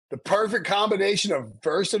The perfect combination of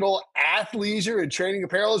versatile athleisure and training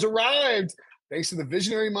apparel has arrived. Thanks to the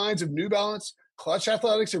visionary minds of New Balance, Clutch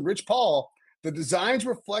Athletics, and Rich Paul, the designs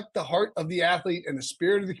reflect the heart of the athlete and the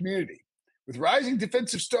spirit of the community. With rising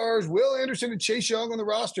defensive stars Will Anderson and Chase Young on the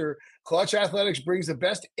roster, Clutch Athletics brings the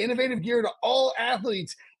best innovative gear to all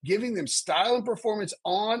athletes, giving them style and performance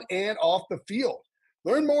on and off the field.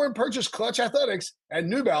 Learn more and purchase Clutch Athletics at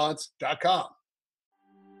newbalance.com.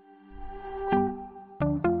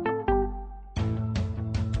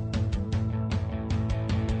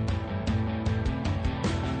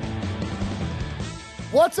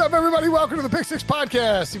 What's up, everybody? Welcome to the Pick Six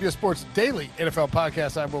Podcast, CBS Sports Daily NFL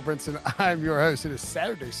Podcast. I'm Will Brinson. I'm your host. It is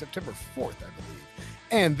Saturday, September 4th, I believe.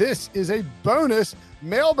 And this is a bonus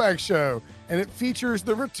mailbag show, and it features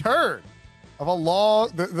the return of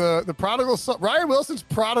the prodigal son, Ryan Wilson's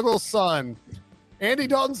prodigal son, Andy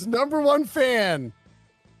Dalton's number one fan,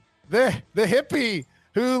 the hippie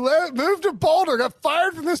who moved to Boulder, got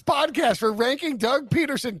fired from this podcast for ranking Doug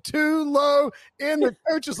Peterson too low in the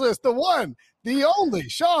coaches list. The one, the only,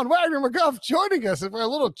 Sean Wagner McGuff joining us for a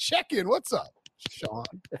little check-in. What's up, Sean?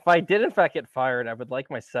 If I did in fact get fired, I would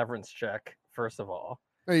like my severance check, first of all.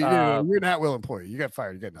 Hey, you're an at-will employee. You got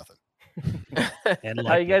fired. You got nothing.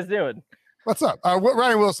 How you guys doing? What's up?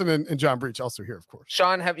 Ryan Wilson and John Breach also here, of course.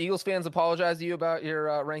 Sean, have Eagles fans apologized to you about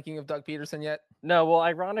your ranking of Doug Peterson yet? No, well,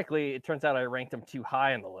 ironically, it turns out I ranked him too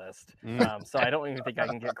high on the list. So I don't even think I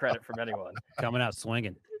can get credit from anyone. Coming out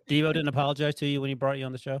swinging. Devo didn't apologize to you when he brought you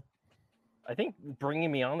on the show? I think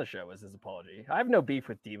bringing me on the show was his apology. I have no beef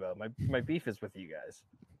with Devo. My beef is with you guys.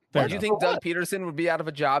 Do you think Doug Peterson would be out of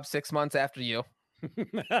a job 6 months after you?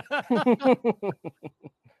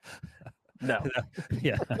 No.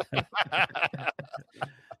 Yeah.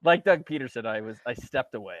 Like Doug Peterson, I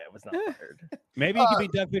stepped away. I was not fired. Maybe you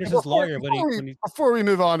could be Doug Peterson's lawyer before we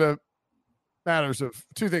move on to matters of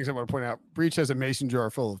two things I want to point out. Breach has a mason jar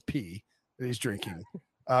full of pee that he's drinking,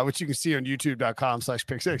 which you can see on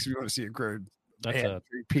youtube.com/pick6 if you want to see it grow. That's a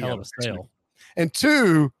hell of a sale. And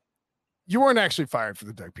two, you weren't actually fired for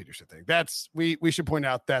the Doug Peterson thing. We should point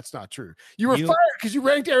out that's not true. You were fired because you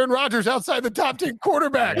ranked Aaron Rodgers outside the top 10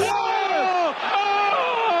 quarterbacks.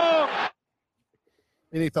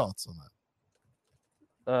 Any thoughts on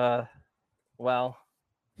that? Well,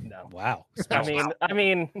 no. Wow. I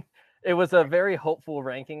mean, it was a very hopeful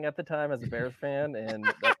ranking at the time as a Bears fan, and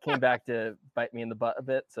that came back to bite me in the butt a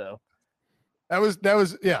bit. So that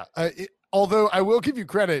was yeah. Although I will give you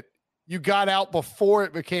credit, you got out before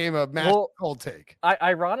it became a massive cold take.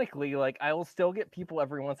 Ironically, like I will still get people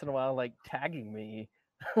every once in a while like tagging me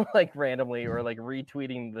like randomly or like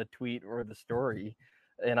retweeting the tweet or the story.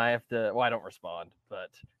 And I have to, I don't respond,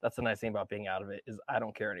 but that's the nice thing about being out of it is I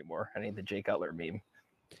don't care anymore. I need the Jay Cutler meme.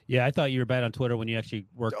 Yeah, I thought you were bad on Twitter when you actually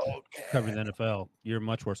worked covering the NFL. You're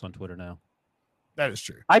much worse on Twitter now. That is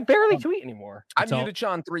true. I barely tweet anymore. I muted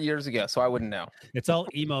Sean 3 years ago, so I wouldn't know. It's all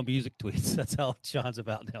emo music tweets. That's all Sean's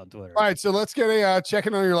about now on Twitter. All right, so let's get a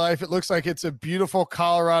check-in on your life. It looks like it's a beautiful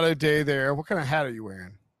Colorado day there. What kind of hat are you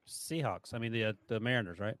wearing? Seahawks. I mean, the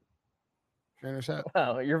Mariners, right? Mariners hat?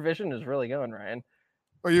 Wow, your vision is really going, Ryan.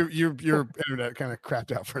 Well, your internet kind of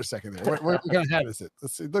crapped out for a second there. What kind of hat is it?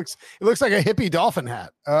 It looks like a hippie dolphin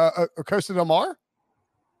hat. A Costa Del Mar?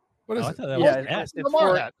 What is it? It's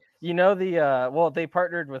for, hat. You know they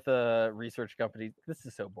partnered with a research company. This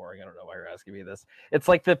is so boring. I don't know why you're asking me this. It's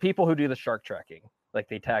like the people who do the shark tracking. Like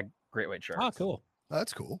they tag great white sharks. Oh, cool.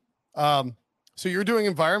 That's cool. So you're doing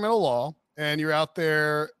environmental law, and you're out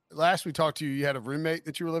there. Last we talked to you, you had a roommate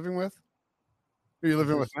that you were living with. Who are you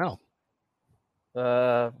living with now?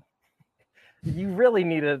 You really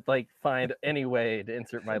need to like find any way to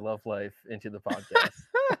insert my love life into the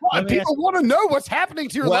podcast. People want to know what's happening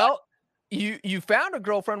to your life. Well, you found a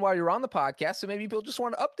girlfriend while you were on the podcast, so maybe people just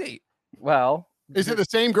want to update. Well, is it the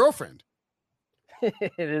same girlfriend?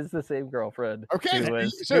 It is the same girlfriend. Okay,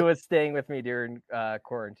 who was staying with me during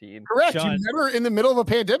quarantine. Correct. Sean, you met her in the middle of a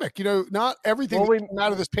pandemic. You know, not everything that came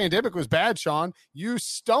out of this pandemic was bad, Sean. You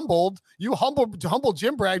stumbled. You humble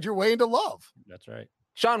Jim bragged your way into love. That's right.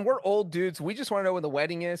 Sean, we're old dudes. We just want to know when the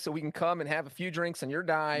wedding is so we can come and have a few drinks on your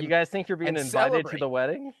dime. You guys think you're being invited to the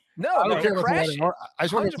wedding? No, I don't care about the wedding. I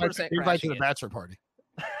just want to invite you to the it. bachelor party.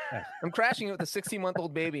 I'm crashing it with a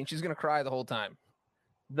 16-month-old baby, and she's going to cry the whole time.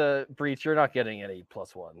 The Breach, you're not getting any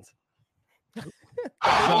plus ones.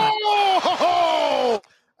 All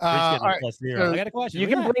right. Plus zero. I got a question. You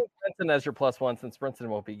can bring Brinson as your plus one since Brinson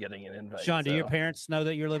won't be getting an invite. Sean, do your parents know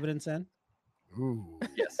that you're living in sin? Ooh.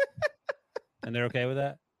 Yes. And they're okay with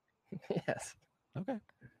that? Yes. Okay.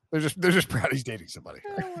 They're just proud he's dating somebody.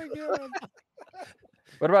 Oh my god.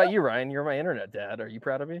 What about you, Ryan? You're my internet dad. Are you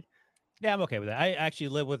proud of me? Yeah, I'm okay with that. I actually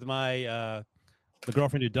live with my the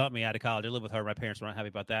girlfriend who dumped me out of college. I live with her. My parents were not happy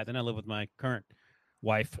about that. Then I live with my current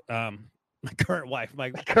wife. My current wife. My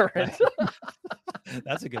Current.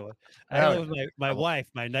 that's a good one. I Yeah. live with my wife,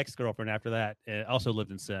 my next girlfriend after that. Also lived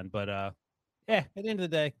in sin. But yeah, at the end of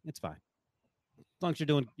the day, it's fine. As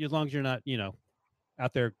long as you're not,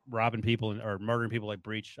 out there robbing people or murdering people like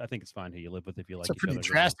Breach, I think it's fine who you live with if you like It's a each pretty other.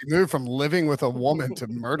 drastic move from living with a woman to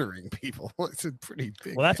murdering people. It's a pretty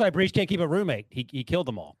big. Well, that's why Breach can't keep a roommate. He killed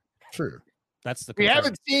them all. True. That's the We concern.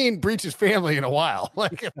 haven't seen Breach's family in a while.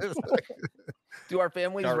 Do our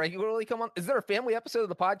families Our- regularly come on? Is there a family episode of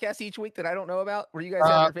the podcast each week that I don't know about? Where you guys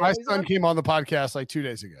have your my families son on? came on the podcast like 2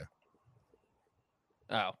 days ago.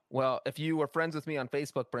 Oh, well, if you were friends with me on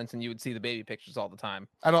Facebook, Brinson, you would see the baby pictures all the time.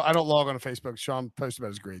 I don't log on to Facebook. Sean posts about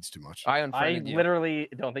his grades too much. I I unfriended you. literally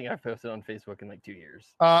don't think I've posted on Facebook in like 2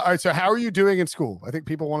 years. All right. So how are you doing in school? I think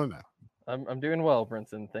people want to know. I'm doing well,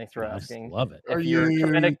 Brinson. Thanks for Nice. asking. Love it. Are If you're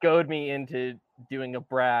trying to you- goad me into doing a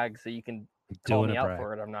brag so you can call Doing me a out brag.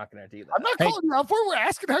 for it, I'm not going to do that. I'm not Hey. calling you out for it. We're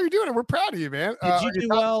asking how you're doing, and we're proud of you, man. Did you do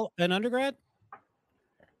well in undergrad?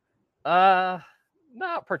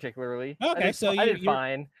 Not particularly. Okay, I did, so I did you're-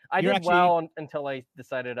 fine. I you're did well until I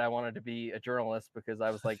decided I wanted to be a journalist because I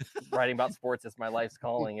was like writing about sports is my life's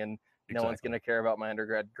calling, and no one's Exactly. going to care about my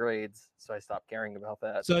undergrad grades, so I stopped caring about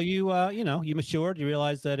that. So you matured. You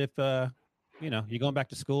realized that if you're going back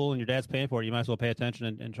to school and your dad's paying for it, you might as well pay attention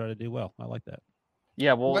and try to do well. I like that.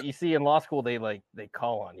 Yeah, well, What- you see, in law school, they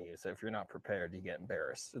call on you, so if you're not prepared, you get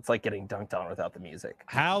embarrassed. It's like getting dunked on without the music.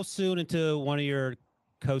 How soon into one of your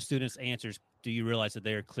co-students' answers do you realize that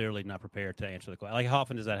they are clearly not prepared to answer the question? Like, how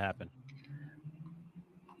often does that happen?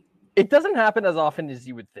 It doesn't happen as often as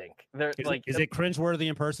you would think. There, Is it cringeworthy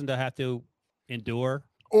in person to have to endure,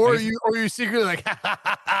 Or Are you- you secretly like, ha, ha,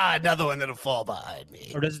 ha, ha, another one that'll fall behind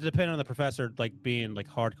me. or does it depend on the professor, like being like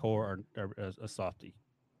hardcore or a softie?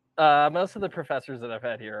 most of the professors that I've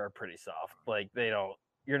had here are pretty soft. Like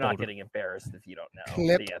you're not Older. getting embarrassed if you don't know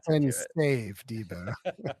Clip the answer and to it. save, Debo.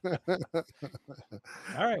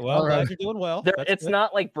 All right. Well, All right. glad you're doing well. There, That's it's good.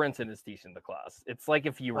 not like Brinson is teaching the class. It's like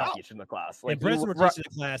if you were Wow. teaching the class. Like If Brinson were ru- teaching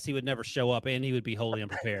the class, he would never show up, and he would be wholly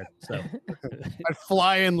unprepared. So I'd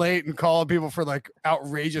fly in late and call people for like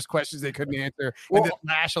outrageous questions they couldn't answer, Well- and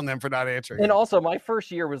then lash on them for not answering. and it. also my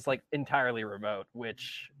first year was like entirely remote,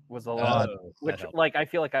 which was a lot. that Which helped. like I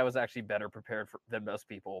feel like I was actually better prepared than most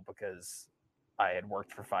people because I had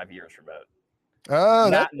worked for 5 years remote. Oh, now,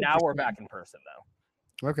 that's now we're back in person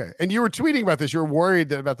though. okay. And you were tweeting about this. You're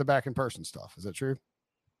worried about the back in person stuff. Is that true?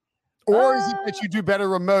 Or is it that you do better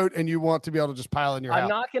remote and you want to be able to just pile in your I'm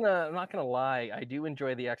house? not gonna lie. I do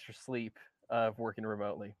enjoy the extra sleep of working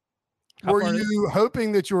remotely. How Were far- you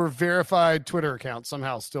hoping that your verified Twitter account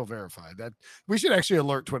somehow still verified? That we should actually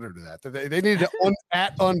alert Twitter to that. That they need to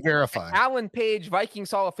at unverified. Alan Page,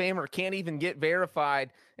 Vikings Hall of Famer, can't even get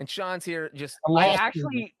verified, and Sean's here just. I I lost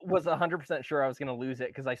actually was 100% sure I was going to lose it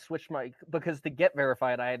because I switched because to get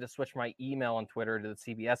verified, I had to switch my email on Twitter to the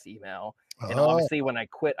CBS email. And Oh, obviously, when I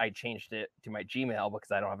quit, I changed it to my Gmail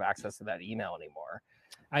because I don't have access to that email anymore.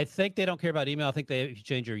 I think they don't care about email. I think if you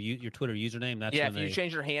change your Twitter username, that's Yeah, when if you they.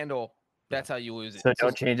 change your handle, that's how you lose it. So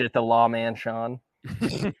don't change it to Lawman Sean.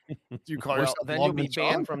 do you call Well, yourself then you'll be Lawman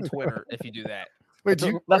Sean? banned from Twitter if you do that. Wait, That's, do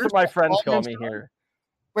you what, that's call what my yourself friends call Lawman me Sean? here.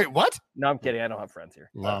 Wait, what? No, I'm kidding. I don't have friends here.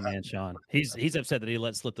 Lawman Sean. He's upset that he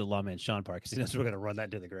let slip the Lawman Sean part because he knows we're going to run that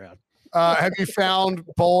into the ground. Have you found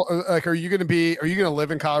like are you going to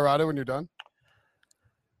live in Colorado when you're done?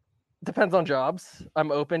 Depends on jobs.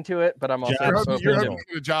 I'm open to it, but I'm also Jobs. You're open hoping to, to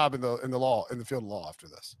get a job in the field of law after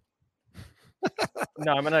this.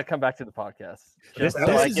 no, I'm gonna come back to the podcast. This- Just so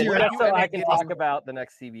this I is can, your- just so I can getting- talk about the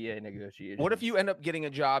next CBA negotiation. What if you end up getting a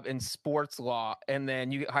job in sports law and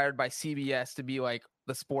then you get hired by CBS to be like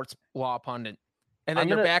the sports law pundit? And then I'm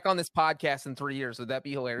you're gonna- back on this podcast in 3 years. Would that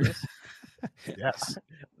be hilarious? Yes.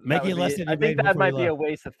 Make That you would less be- than I you made think that before you might be a left.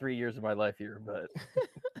 waste of 3 years of my life here, but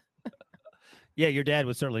Yeah, your dad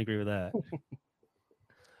would certainly agree with that.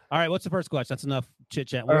 All right, what's the first question? That's enough chit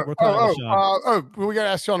chat. We're calling with Sean. Well, we got to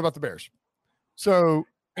ask Sean about the Bears. So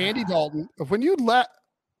Andy Dalton, when you we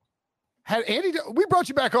brought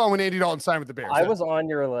you back on when Andy Dalton signed with the Bears. I was on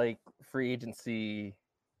your like free agency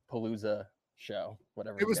palooza show,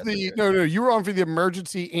 whatever. It you was guys are the doing. no. You were on for the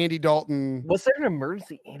emergency Andy Dalton. Was there an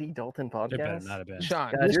emergency Andy Dalton There better podcast? not have been.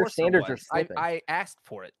 Sean, God, of your course there standards are was. slipping. I asked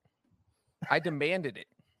for it. I demanded it.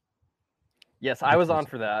 Yes, I was on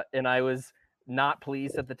for that, and I was not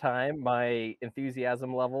pleased at the time. My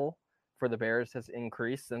enthusiasm level for the Bears has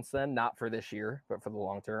increased since then, not for this year, but for the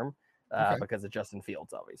long term, Okay. because of Justin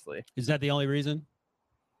Fields, obviously. Is that the only reason?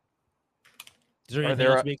 Is there Are anything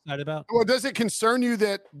there else a- to be excited about? Well, does it concern you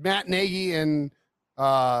that Matt Nagy and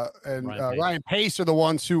Ryan Pace are the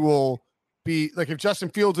ones who will be like, if Justin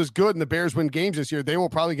Fields is good and the Bears win games this year, they will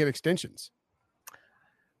probably get extensions.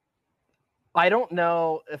 I don't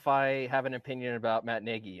know if I have an opinion about Matt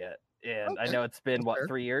Nagy yet, and I Okay, know it's been that's fair.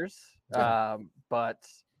 3 years, Yeah. but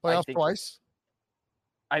I Playoffs think twice.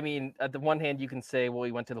 I mean, at the one hand, you can say, well,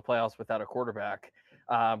 he went to the playoffs without a quarterback.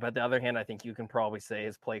 But on the other hand, I think you can probably say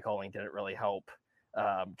his play calling didn't really help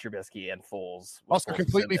Trubisky and Foles. Also Foles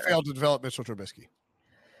completely in there. failed to develop Mitchell Trubisky.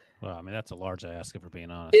 Well, I mean, that's a large ask if we're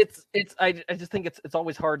being honest. I just think it's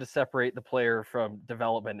always hard to separate the player from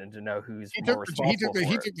development and to know who's more responsible for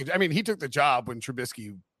it. He took the job when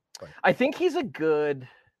Trubisky. I think he's a good,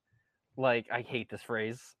 like, I hate this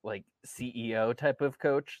phrase, like CEO type of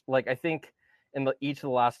coach. Like, I think in each of the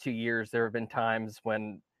last 2 years, there have been times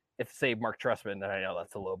when, if say Mark Trestman, and I know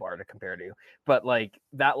that's a low bar to compare to, but like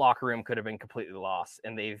that locker room could have been completely lost,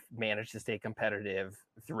 and they've managed to stay competitive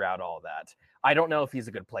throughout all that. I don't know if he's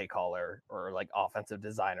a good play caller or like offensive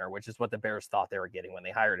designer, which is what the Bears thought they were getting when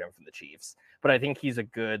they hired him from the Chiefs. But I think he's a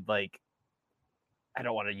good, like, I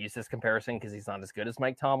don't want to use this comparison because he's not as good as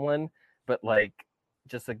Mike Tomlin, but like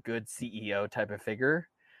just a good CEO type of figure.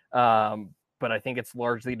 But I think it's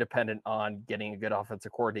largely dependent on getting a good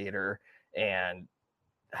offensive coordinator and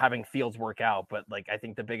having Fields work out. But like, I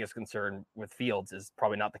think the biggest concern with Fields is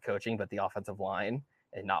probably not the coaching, but the offensive line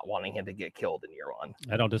and not wanting him to get killed in year one.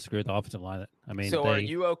 I don't disagree with the offensive line. I mean, so are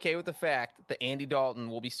you okay with the fact that Andy Dalton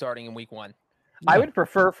will be starting in week 1? I would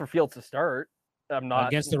prefer for Fields to start. I'm not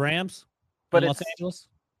against the Rams, but in Los Angeles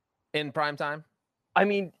in prime time. I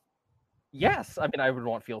mean, yes. I mean, I would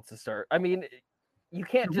want Fields to start. I mean, you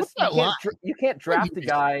can't What's just that you can't draft a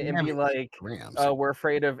guy and be Rams. like, Rams. we're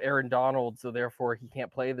afraid of Aaron Donald, so therefore he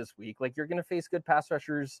can't play this week. Like, you're going to face good pass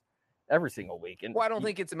rushers every single week. And well, I don't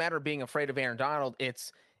think it's a matter of being afraid of Aaron Donald.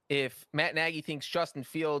 It's if Matt Nagy thinks Justin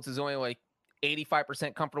Fields is only like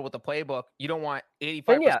 85% comfortable with the playbook, you don't want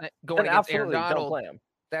 85% going against Aaron Donald. Don't play him.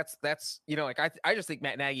 That's like I just think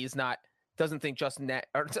Matt Nagy doesn't think Justin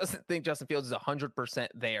Fields is 100%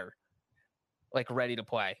 there, like ready to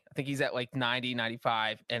play. I think he's at like 90,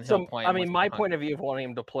 95, and he'll play. I mean, my point of view of wanting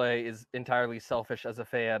him to play is entirely selfish as a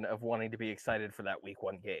fan of wanting to be excited for that week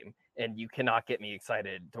 1 game. And you cannot get me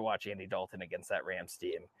excited to watch Andy Dalton against that Rams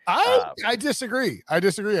team. I disagree. I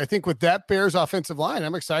think with that Bears offensive line,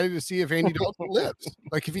 I'm excited to see if Andy Dalton lives.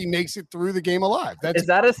 Like if he makes it through the game alive. Is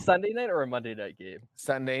that a Sunday night or a Monday night game?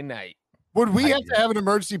 Sunday night. Would we have to have an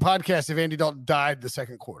emergency podcast if Andy Dalton died the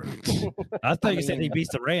second quarter? I thought you said he beats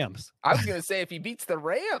the Rams. I was going to say if he beats the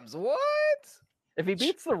Rams, what? If he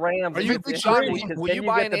beats the Rams, will you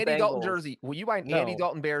buy an Andy Dalton jersey? Will you buy an Andy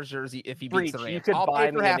Dalton Bears jersey if he beats the Rams? I'll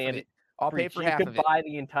pay for half of it. I'll pay for half of it. You could buy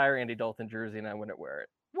the entire Andy Dalton jersey and I wouldn't wear it.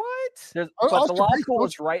 What? But the law school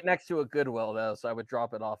is right next to a Goodwill, though, so I would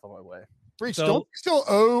drop it off on my way. Breach, don't you still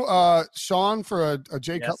owe Sean for a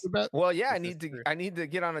Jay Cutler bet? Well, yeah, I need to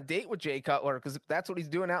get on a date with Jay Cutler because that's what he's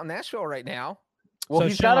doing out in Nashville right now. Well, so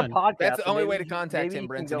he's Sean, got a podcast. That's the only way to contact him,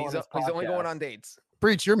 Brenton. He's only going on dates.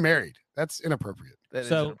 Breach, you're married. That's inappropriate.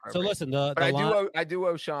 So listen, I do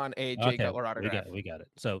owe Sean a Jay Cutler autograph. We got it.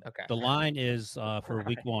 So the line is for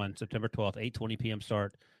week 1, September 12th, 8:20 p.m.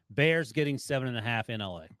 start. Bears getting 7.5 in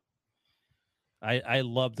LA. I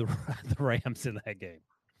love the Rams in that game.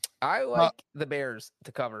 I like the Bears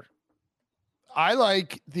to cover. I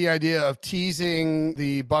like the idea of teasing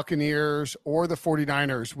the Buccaneers or the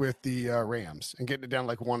 49ers with the Rams and getting it down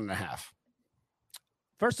like 1.5.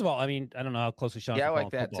 First of all, I mean, I don't know how closely Sean. Yeah, I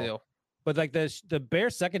like that too. But like the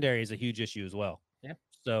Bears secondary is a huge issue as well. Yeah.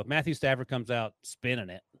 So Matthew Stafford comes out spinning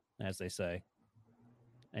it, as they say,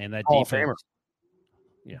 and that Hall of defense. Famer.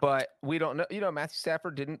 Yeah. But we don't know. You know, Matthew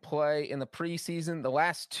Stafford didn't play in the preseason. The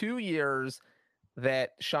last 2 years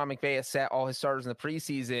that Sean McVay has sat all his starters in the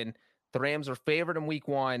preseason, the Rams were favored in week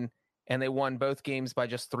 1, and they won both games by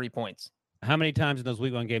just 3 points. How many times in those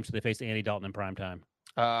week 1 games did they face Andy Dalton in prime time?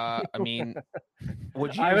 I mean,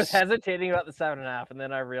 I was hesitating about the 7.5, and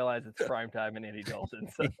then I realized it's prime time in Andy Dalton.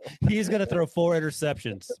 So he's going to throw 4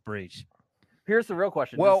 interceptions. Breach. Here's the real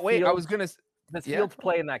question. Well, wait, I was going to. Does Fields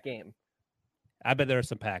play in that game? I bet there's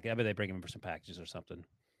some I bet they bring him for some packages or something.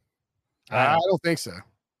 I don't think so.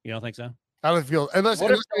 You don't think so? I don't feel unless you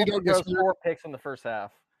don't get 4 picks in the first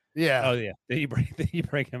half. Yeah. Oh yeah. Then you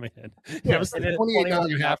bring him in. Yeah, it was 28 at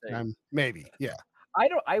halftime. Maybe. Yeah.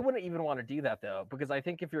 I wouldn't even want to do that though, because I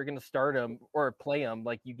think if you're going to start him or play him,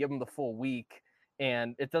 like you give him the full week,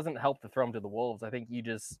 and it doesn't help to throw him to the Wolves. I think you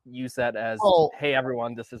just use that as, hey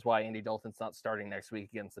everyone, this is why Andy Dalton's not starting next week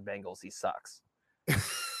against the Bengals. He sucks.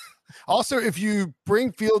 Also, if you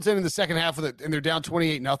bring Fields in the second half of it and they're down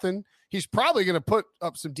 28-0, he's probably going to put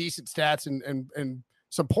up some decent stats and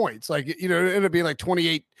some points. Like, it ended up being like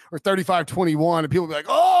 28 or 35-21. And people be like,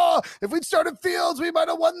 oh, if we'd started Fields, we might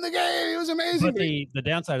have won the game. It was amazing. But the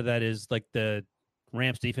downside of that is like the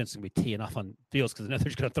Rams defense is going to be teeing off on Fields because they're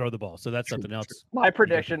just going to throw the ball. So that's something else. My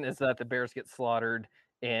prediction is that the Bears get slaughtered,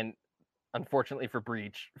 and unfortunately for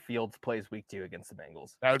Breach, Fields plays week 2 against the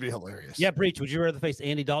Bengals. That would be hilarious. Yeah, Breach, would you rather face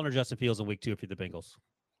Andy Dalton or Justin Fields in week 2 if you're the Bengals?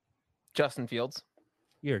 Justin Fields.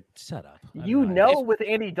 You're shut up. With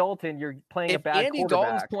Andy Dalton, you're playing a bad quarterback. If Andy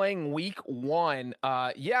Dalton's playing week 1,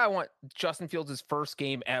 I want Justin Fields' first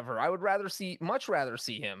game ever. I would much rather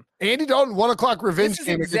see him. Andy Dalton, 1 o'clock revenge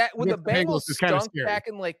game. When the Bengals stunk back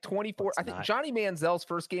in like 24. I think Johnny Manziel's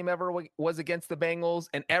first game ever was against the Bengals,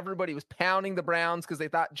 and everybody was pounding the Browns because they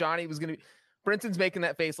thought Johnny was going to. Brenton's making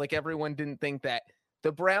that face like everyone didn't think that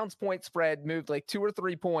the Browns' point spread moved like 2 or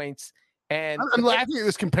 3 points. And I'm laughing at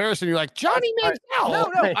this comparison. You're like, Johnny Manziel.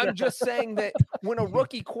 No. I'm just saying that when a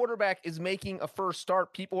rookie quarterback is making a first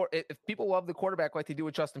start, if people love the quarterback like they do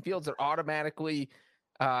with Justin Fields, they're automatically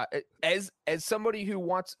as somebody who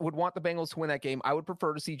would want the Bengals to win that game, I would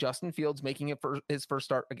prefer to see Justin Fields making it for his first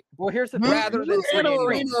start. Well, here's the thing. Rather than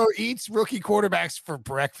Marino eats rookie quarterbacks for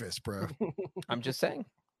breakfast, bro. I'm just saying.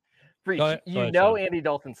 Breach, Go ahead, Andy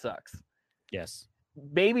Dalton sucks. Yes.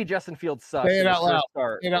 Maybe Justin Fields sucks. Say it out loud.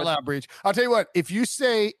 Say it out loud, Breach. I'll tell you what. If you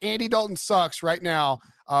say Andy Dalton sucks right now,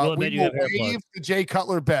 we will waive the Jay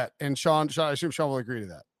Cutler bet, and Sean, I assume Sean will agree to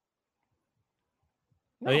that.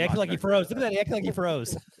 No, he acted like he froze. Look at that. He acted like he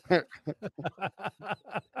froze. You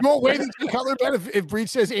won't waive the Jay Cutler bet if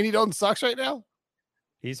Breach says Andy Dalton sucks right now?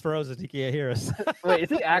 He's frozen. He can't hear us. Wait, is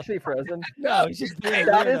he actually frozen? No, he's just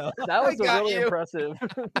that was really impressive.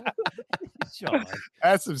 Sean.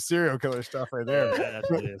 That's some serial killer stuff right there. Yeah,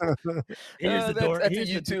 that's what it is. Here's the door. That's a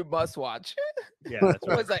YouTube must watch. Yeah, that's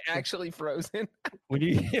right. Was I actually frozen? When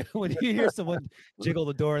you hear someone jiggle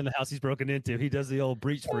the door in the house he's broken into, he does the old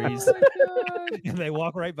breach freeze, and they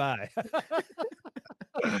walk right by.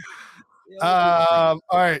 All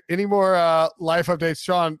right. Any more life updates,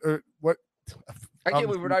 Sean? What? I can't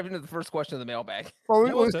believe we're not even to the first question of the mailbag. Well,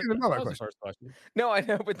 That let's get another question. No, I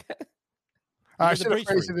know, but I should have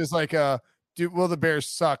phrased it as like, will the Bears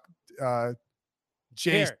suck?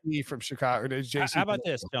 JC from Chicago. JC How about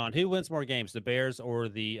this, John? Who wins more games, the Bears or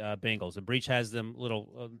the Bengals? And Breach has them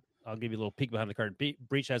I'll give you a little peek behind the curtain.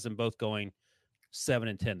 Breach has them both going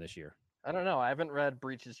 7-10 this year. I don't know. I haven't read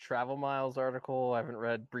Breach's travel miles article. I haven't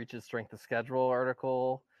read Breach's strength of schedule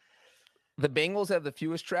article. The Bengals have the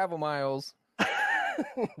fewest travel miles.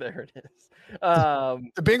 There it is.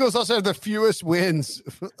 The Bengals also have the fewest wins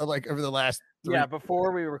like over the last 3. Yeah,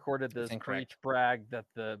 before we recorded this, Breach bragged that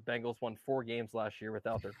the Bengals won 4 games last year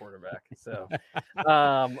without their quarterback. So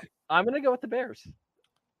I'm gonna go with the Bears.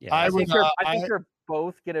 Yeah, I think they're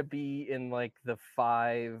both gonna be in like the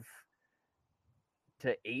 5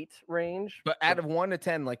 to 8 range. But out of 1 to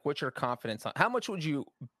 10, like what's your confidence on? How much would you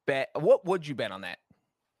bet? What would you bet on that?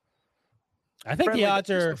 I think the odds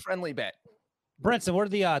are a friendly bet. Brenton, what are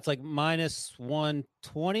the odds? Like minus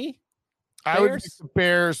 120? I would pick the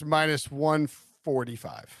Bears minus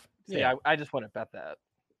 145. Yeah, I just want to bet that.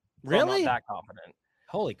 So Really? I'm not that confident.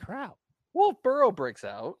 Holy crap. Well, if Burrow breaks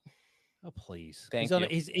out. Oh, please. Thank you.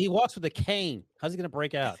 He walks with a cane. How's he going to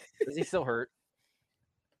break out? Is he still hurt?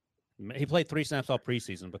 He played 3 snaps all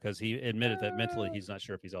preseason because he admitted that mentally he's not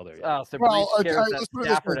sure if he's all there yet. Oh, so let's put it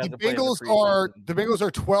this way. The Bengals are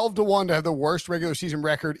 12-1 to have the worst regular season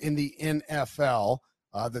record in the NFL.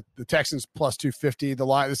 The Texans plus 250. The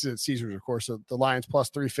Lions, this is at Caesars, of course. So the Lions plus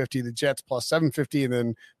 350, the Jets plus 750, and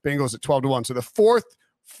then Bengals at 12-1. So the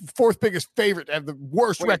fourth biggest favorite to have the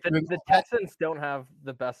worst record. The Texans don't have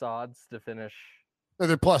the best odds to finish. No,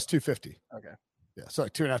 they're plus 250. Okay. Yeah, so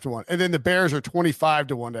like 2.5 to 1. And then the Bears are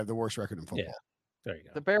 25-1 to have the worst record in football. Yeah, there you go.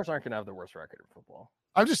 The Bears aren't going to have the worst record in football.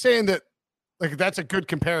 I'm just saying that, like, that's a good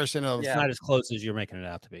comparison of. It's not as close as you're making it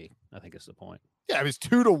out to be. I think is the point. Yeah, it was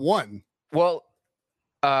 2-1. Well,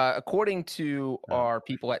 according to our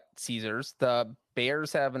people at Caesars, the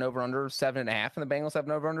Bears have an over/under 7.5, and the Bengals have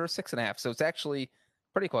an over/under 6.5. So it's actually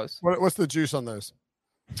pretty close. What's the juice on those?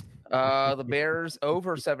 The Bears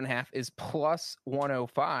over 7.5 is plus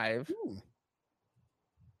 105. Ooh.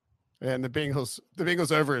 And the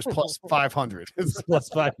Bengals over is plus 500. It's plus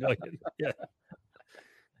 5 million. Yeah.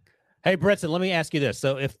 Hey, Bretson, let me ask you this.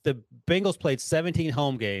 So if the Bengals played 17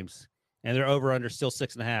 home games and they're over under still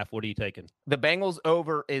 6.5, what are you taking? The Bengals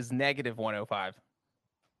over is negative 105.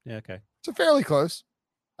 Yeah, okay. So fairly close.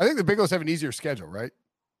 I think the Bengals have an easier schedule, right?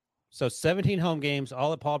 So 17 home games,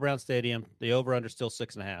 all at Paul Brown Stadium. The over under still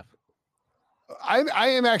 6.5. I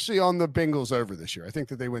am actually on the Bengals over this year. I think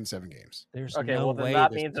that they win 7 games. There's Okay, no well then way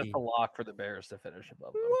that this means it's team- a lock for the Bears to finish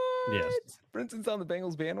above them. What? Yes. Brinson's on the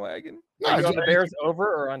Bengals bandwagon. Are you on just- the Bears over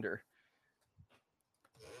or under?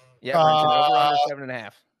 Yeah, Brinson, over under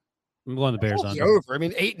 7.5. I'm going the Bears Totally under. over. I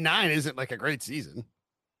mean, 8-9 isn't like a great season.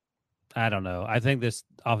 I don't know. I think this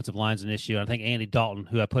offensive line's an issue. I think Andy Dalton,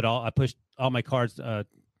 who I pushed all my cards,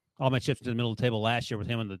 all my chips to the middle of the table last year with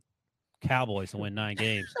him and the Cowboys and win 9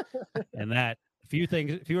 games, and that fewer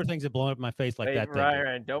things have blown up in my face like Wait, that.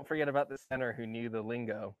 right. Don't forget about the center who knew the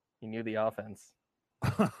lingo. He knew the offense.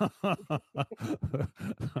 I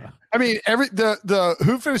mean, the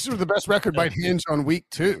who finishes with the best record might hinge on week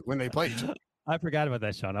 2 when they play each other. I forgot about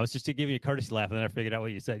that, Sean. I was just to give you a courtesy laugh, and then I figured out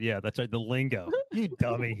what you said. Yeah, that's right. The lingo. You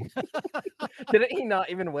dummy. Didn't he not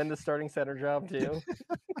even win the starting center job too?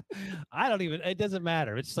 It doesn't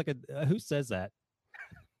matter. It's just like who says that?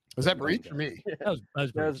 Was that Breach or me? That was That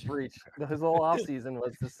was Breach. breach. His whole offseason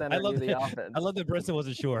was the center knew the offense. I love that Briston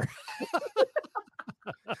wasn't sure.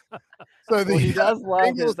 So Well, he does love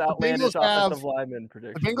Bengals- his the outlandish Bengals have- offensive lineman the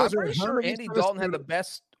prediction. Bengals I'm are pretty at home sure against Andy Dalton had the Minnesota.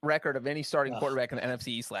 best record of any starting quarterback in the NFC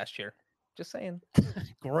East last year. Just saying.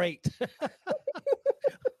 Great.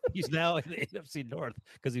 He's now in the NFC North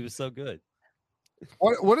because he was so good.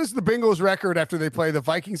 What is the Bengals record after they play the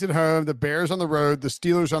Vikings at home, the Bears on the road, the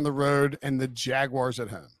Steelers on the road, and the Jaguars at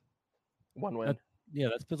home? 1 win. Yeah,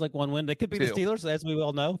 that feels like 1 win. They could be the 2. Steelers, as we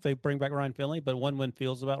all know, if they bring back Ryan Finley, but 1 win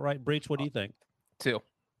feels about right. Breach, what do you think? 2.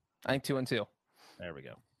 I think 2-2. There we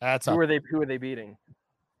go. That's Who up. are they beating?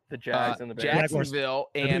 The Jags and the Bears. Jacksonville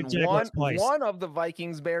and Jaguars twice. one of the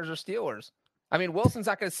Vikings, Bears, or Steelers. I mean, Wilson's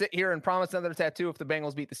not going to sit here and promise another tattoo if the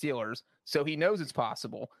Bengals beat the Steelers, so he knows it's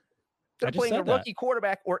possible. They're I just playing a said that. rookie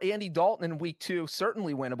quarterback or Andy Dalton in week 2,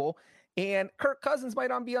 certainly winnable. And Kirk Cousins might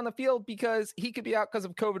not be on the field because he could be out because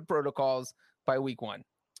of COVID protocols by week 1.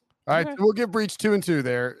 All right, Okay. we'll give Breach 2 and 2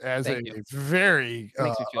 there as Thank a you. very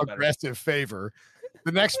Makes me feel better. aggressive favor.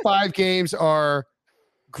 The next 5 games are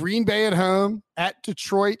Green Bay at home, at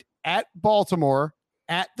Detroit, at Baltimore,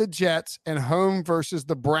 at the Jets, and home versus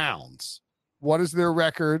the Browns. What is their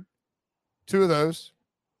record? 2 of those.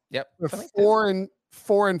 Yep. They're I think 4 and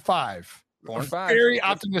 5. 4 and 5. Very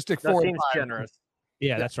optimistic That 4 and seems 5. generous.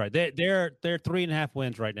 Yeah, that's right. They're 3.5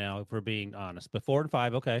 wins right now, if we're being honest. But 4 and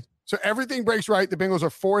 5, okay. So everything breaks right. The Bengals are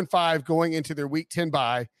 4 and 5 going into their week 10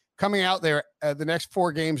 bye. Coming out there, the next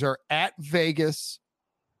 4 games are at Vegas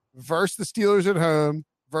versus the Steelers at home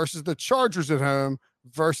versus the Chargers at home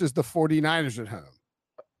versus the 49ers at home.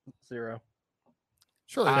 0.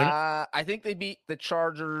 Sure. I think they beat the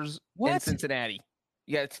Chargers in What? Cincinnati.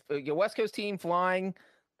 You got a West Coast team flying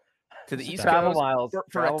to the East Travel Coast miles. for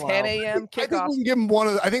a Travel 10 miles. a.m. I think kickoff. we can give them one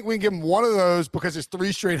of. I think we can give them one of those because it's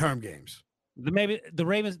 3 straight home games. Maybe the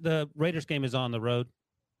Raiders game is on the road.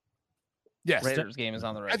 Yes, Raiders game is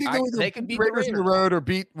on the road. I think They could beat beat the the Raiders on Raiders. the road or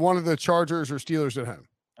beat one of the Chargers or Steelers at home.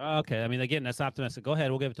 Okay. I mean, again, that's optimistic. Go ahead.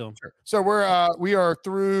 We'll give it to them. So we are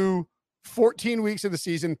through 14 weeks of the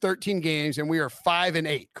season, 13 games, and we are 5 and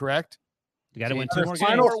 8. Correct? You got to win So 2 more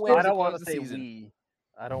final games. wins I to don't want close to the say season. we.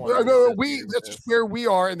 I don't want No, to. that's where we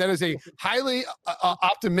are, and that is a highly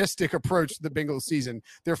optimistic approach to the Bengals season.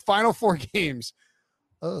 Their final 4 games: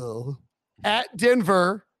 at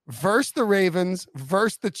Denver, versus the Ravens,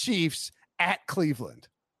 versus the Chiefs, at Cleveland.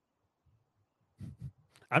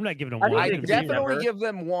 I'm not giving them I one. I think give they them beat zero. definitely Denver. give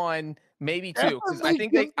them 1, maybe 2. Because I Definitely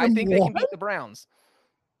think give I them think they can one? beat the Browns.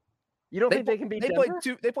 You don't think they can beat They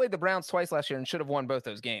Denver? played the Browns twice last year and should have won both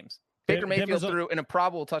those games. Den- Baker Mayfield Denver's a- threw an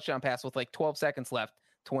improbable touchdown pass with like 12 seconds left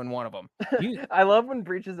to win one of them. You- I love when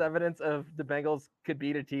Breach's evidence of the Bengals could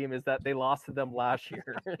beat a team is that they lost to them last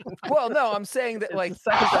year. Well, no, I'm saying that It's like the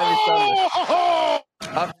second time he's done this.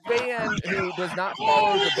 a fan who does not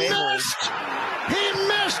follow the Bengals. He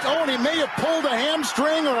missed. Oh, and he may have pulled a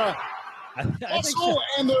hamstring or a I think muscle,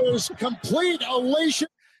 and there's complete elation.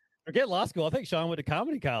 forget law school. I think Sean went to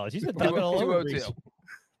comedy college. He's been talking all over. 202. Breach.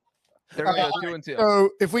 They're going to go 2 and 2. So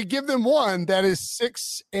if we give them 1, that is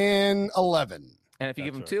 6 and 11. And if you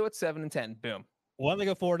give them That's 2, it's 7 and 10. Boom. Why don't they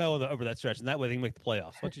go 4-0 over that stretch, and that way they can make the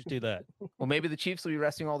playoffs? Why don't you just do that? Well, maybe the Chiefs will be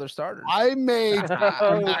resting all their starters. I may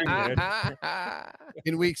Oh,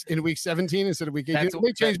 in week 17 instead of week 18. That's I may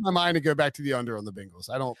what- change my mind and go back to the under on the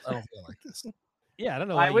Bengals. I don't feel like this. Yeah, I don't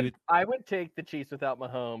know why I you would would. I would take the Chiefs without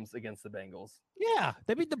Mahomes against the Bengals. Yeah,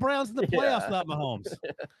 they beat the Browns in the playoffs Yeah. without Mahomes.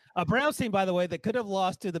 A Browns team, by the way, that could have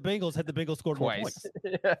lost to the Bengals had the Bengals scored more Twice.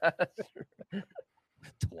 points. Yeah.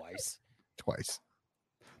 Twice.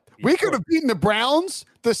 We could have beaten the Browns,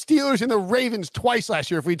 the Steelers, and the Ravens twice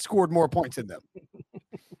last year if we'd scored more points in them.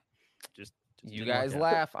 Just You didn't work guys out.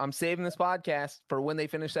 laugh. I'm saving this podcast for when they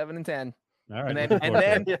finish 7 and 10. All right. And looking then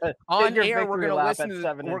forward to it. Yeah, on your air, we're victory gonna lap listen at to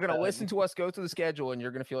 7 and we're gonna 10. listen to us go through the schedule, and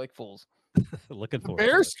you're gonna feel like fools. Looking The forward.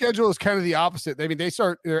 Bears' to it. schedule is kind of the opposite. I mean,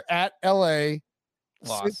 they're at LA,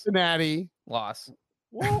 Loss. Cincinnati. Loss.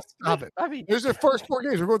 Well, Stop it. I mean, There's their first 4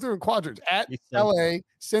 games. We're going through in quadrants. At He's so- LA,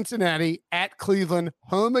 Cincinnati, at Cleveland,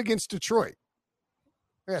 home against Detroit.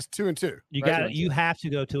 Yes, 2-2. You right? got it. You have to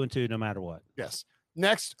go 2-2 no matter what. Yes.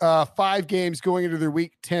 Next 5 games going into their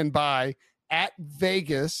week 10 bye at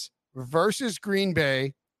Vegas versus Green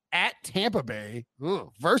Bay, at Tampa Bay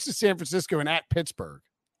versus San Francisco, and at Pittsburgh.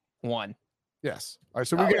 1. Yes. All right.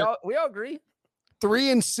 So We all agree.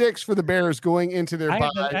 3 and 6 for the Bears going into their I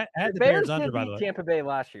bye. had the Bears Bears under, did by the beat way. Tampa Bay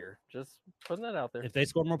last year. Just putting that out there. If they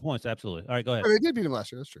score more points, absolutely. All right, go ahead. Oh, they did beat them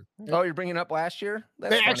last year. That's true. Oh, you're bringing up last year?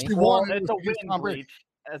 That's They funny. actually Well, won. it's a against win Tom Brady. breach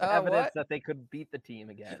as Oh, evidence what? that they could beat the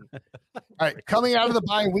team again. All right. Coming out of the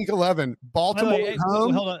bye in week 11, By the Baltimore way, at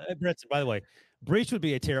home. hold on, Brinson, by the way, Breach would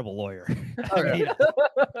be a terrible lawyer. Okay.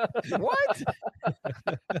 What?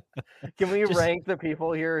 Can we Just- rank the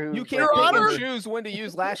people here who You like, can't Your pick Honor? and choose when to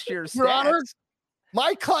use last year's Your stats. Honor?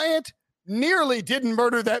 My client nearly didn't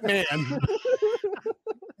murder that man.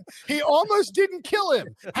 He almost didn't kill him.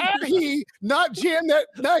 Had he not jammed that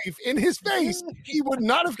knife in his face, he would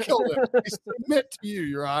not have killed him. I submit to you,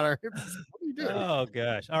 Your Honor. What are you doing? Oh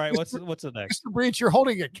gosh. All right, what's the next? Mr. Breach, you're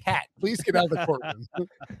holding a cat. Please get out of the courtroom.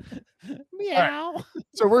 Meow.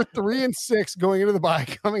 So we're 3 and 6 going into the bye,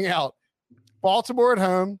 coming out. Baltimore at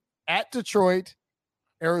home, at Detroit,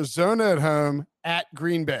 Arizona at home, at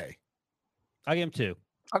Green Bay. I'll give him 2.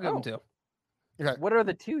 I'll give Oh. them 2. What are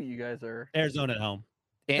the 2 you guys are? Arizona at home.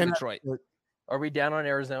 And And- Detroit. Are we down on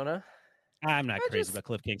Arizona? I'm not I crazy just- about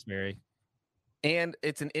Cliff Kingsbury. And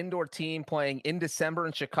it's an indoor team playing in December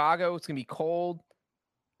in Chicago. It's going to be cold.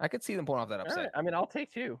 I could see them pulling off that All upset. right. I mean, I'll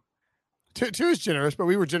take 2. 2 is generous, but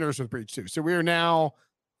we were generous with Breach too. So we are now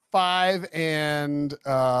 5 and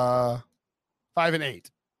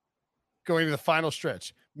 8 going to the final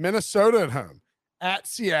stretch. Minnesota at home, at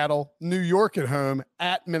Seattle, New York at home,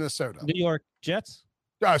 at Minnesota. New York Jets.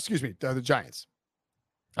 Excuse me, the Giants.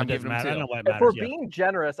 I'm It doesn't giving them matter. I 2. don't know why it If we're matters. Yeah. being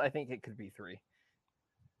generous, I think it could be 3.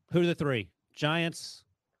 Who are the 3? Giants.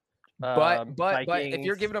 But if you're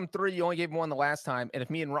Vikings. giving them 3, you only gave them 1 the last time. And if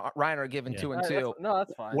me and Ryan are giving Yeah. 2 All and right, 2,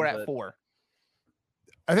 that's fine. we're at but 4.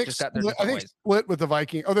 I think Just got their split, I different think ways. split with the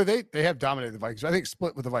Vikings. Although they have dominated the Vikings. I think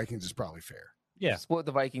split with the Vikings is probably fair. Yeah. Split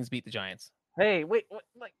the Vikings, beat the Giants. Hey, wait, what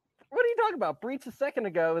are you talking about? Breach a second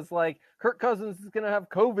ago is like Kirk Cousins is going to have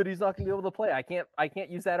COVID. He's not going to be able to play. I can't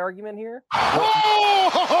use that argument here.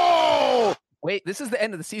 Oh! Wait, this is the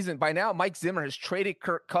end of the season. By now, Mike Zimmer has traded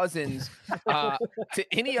Kirk Cousins to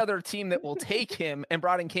any other team that will take him and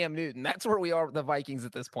brought in Cam Newton. That's where we are with the Vikings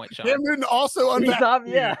at this point, Sean. Cam Newton also He's not,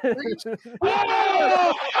 unvaccinated.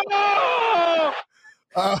 yeah.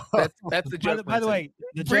 That's the By joke. the, by the Brinson. way,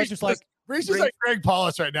 the Breach judge was like, Breach is like Greg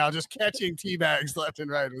Paulus right now, just catching tea bags left and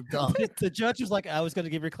right with gum. the judge was like, I was going to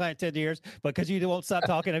give your client 10 years, but because you won't stop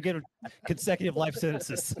talking, I'm giving consecutive life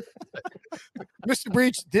sentences. Mr.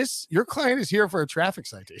 Breach, your client is here for a traffic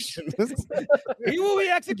citation. He will be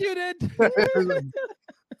executed.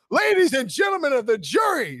 Ladies and gentlemen of the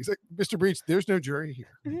jury. He's like, Mr. Breach, there's no jury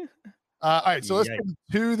here. All right, so let's Yikes.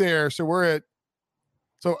 get 2 there. So we're at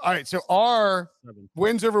all right, so our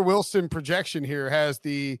wins over Wilson projection here has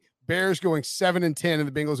the Bears going 7 and 10 and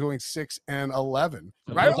the Bengals going 6 and 11.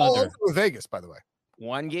 So Right both all under. over with Vegas, by the way.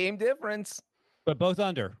 1 game difference. But both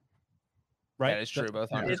under. Right? That is true. Both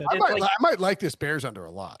Yeah. under. It's I like- might like this Bears under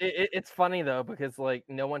a lot. It's funny though because like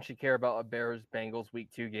no one should care about a Bears Bengals week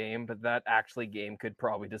 2 game, but that actually game could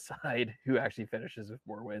probably decide who actually finishes with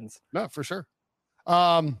more wins. No, for sure.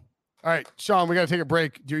 All right, Sean, we got to take a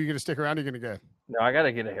break. Are you going to stick around? Or are you going to go? No, I got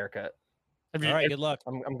to get a haircut. Have All right, good luck.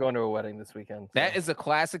 I'm going to a wedding this weekend. That so. is a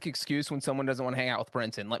classic excuse when someone doesn't want to hang out with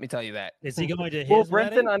Brinson. Let me tell you that. Is he going to his Well, wedding?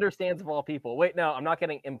 Brenton understands of all people. Wait, no, I'm not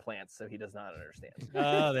getting implants, so he does not understand.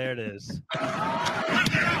 Oh, there it is.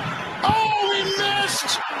 Oh, he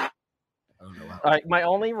missed! I don't know. All right, my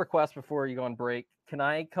only request before you go on break: can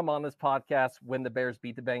I come on this podcast when the Bears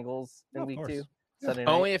beat the Bengals in Of week course. 2? Sunday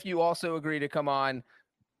night? Only if you also agree to come on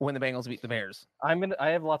when the Bengals beat the Bears. I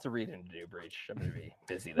have lots of reading to do, Breach. I'm gonna be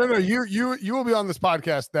busy. No, that day. you will be on this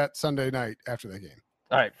podcast that Sunday night after the game.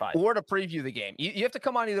 All right, fine. Or to preview the game. You have to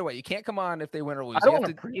come on either way. You can't come on if they win or lose. I don't You want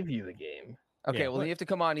have to preview the game. Okay, Yeah, well, but- then you have to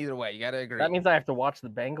come on either way. You got to agree. That means I have to watch the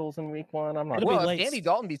Bengals in week 1. I'm not. It'll be well, if late. Andy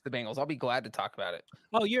Dalton beats the Bengals, I'll be glad to talk about it.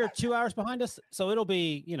 Oh, you're 2 hours behind us, so it'll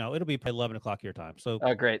be 11 o'clock your time. So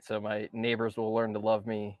Oh, great. So my neighbors will learn to love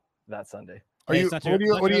me that Sunday. Are Hey, you? it's not What your- do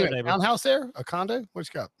you? not What do your you? other In a neighbor. townhouse there? A condo? What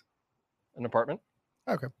you got? An apartment.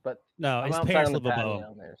 Okay. But no, I'm his outside parents on the live above patio him.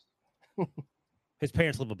 down there. His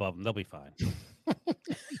parents live above him. They'll be fine.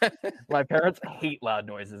 My parents hate loud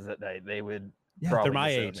noises at night. They would. Yeah, they're my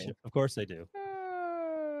disown age. me. Of course they do.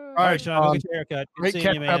 All right, Sean, go get your haircut. Good Great seeing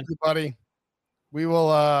catching you, up man. with you, buddy. We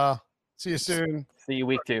will see you soon. See you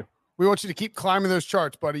week 2. We want you to keep climbing those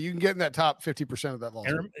charts, buddy. You can get in that top 50% of that law.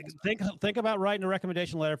 And think about writing a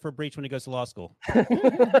recommendation letter for Breach when he goes to law school. All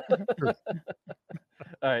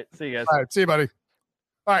right, see you guys. All right, see you, buddy.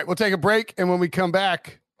 All right, we'll take a break, and when we come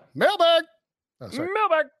back, mailbag. Oh, sorry.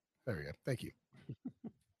 Mailbag. There we go. Thank you.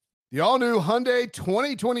 The all-new Hyundai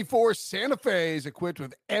 2024 Santa Fe is equipped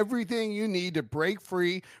with everything you need to break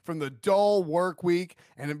free from the dull work week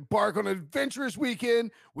and embark on an adventurous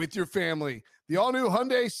weekend with your family. The all-new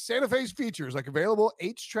Hyundai Santa Fe's features like available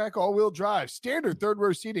H-Track all-wheel drive, standard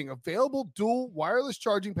third-row seating, available dual wireless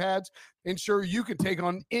charging pads, ensure you can take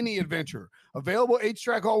on any adventure. Available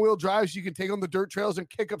H-Track all-wheel drives, you can take on the dirt trails and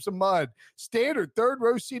kick up some mud. Standard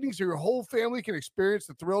third-row seating so your whole family can experience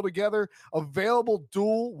the thrill together. Available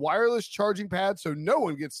dual wireless charging pads so no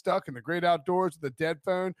one gets stuck in the great outdoors with a dead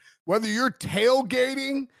phone. Whether you're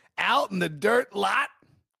tailgating out in the dirt lot,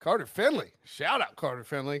 Carter Finley, shout out Carter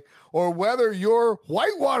Finley, or whether you're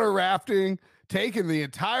whitewater rafting, taking the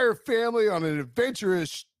entire family on an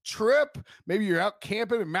adventurous trip, maybe you're out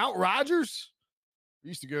camping in Mount Rogers. I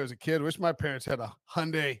used to go as a kid. Wish my parents had a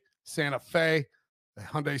Hyundai Santa Fe. The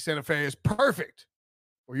Hyundai Santa Fe is perfect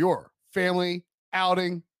for your family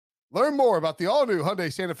outing. Learn more about the all-new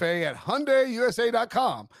Hyundai Santa Fe at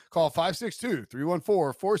HyundaiUSA.com. Call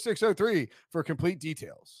 562-314-4603 for complete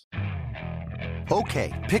details.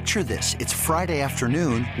 Okay, picture this. It's Friday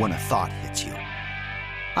afternoon when a thought hits you.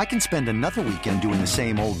 I can spend another weekend doing the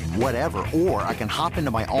same old whatever, or I can hop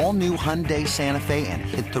into my all-new Hyundai Santa Fe and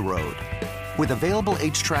hit the road. With available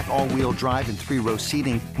H-Track all-wheel drive and 3-row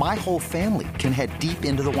seating, my whole family can head deep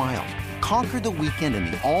into the wild. Conquer the weekend in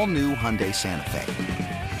the all-new Hyundai Santa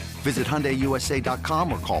Fe. Visit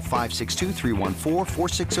HyundaiUSA.com or call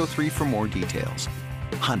 562-314-4603 for more details.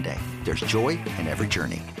 Hyundai, there's joy in every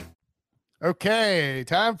journey. Okay,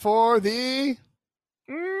 time for the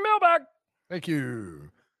Mailbag. Thank you.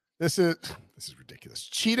 This is ridiculous.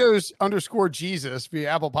 Cheetos_Jesus via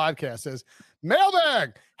Apple Podcast says,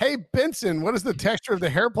 mailbag. Hey, Benson, what is the texture of the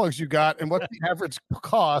hair plugs you got and what's the average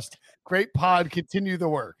cost? Great pod. Continue the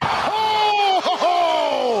work. You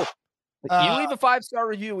leave a 5-star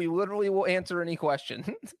review, we literally will answer any question.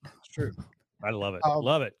 It's true. I love it.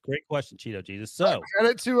 Love it. Great question, Cheeto Jesus. So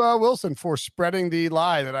credit to Wilson for spreading the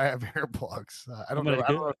lie that I have hair plugs. I don't know. I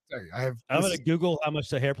don't know what to tell you. I'm going to Google how much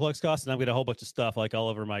the hair plugs cost, and I'm going to get a whole bunch of stuff like all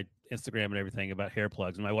over my Instagram and everything about hair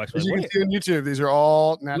plugs. And my wife's like, you can see on YouTube, these are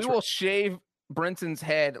all natural. We will shave Brinson's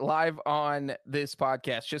head live on this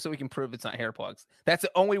podcast just so we can prove it's not hair plugs. That's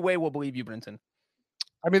the only way we'll believe you, Brinson.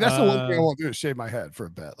 I mean, that's the one thing I won't do is shave my head for a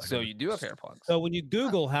bet. So you do have hair plugs. So when you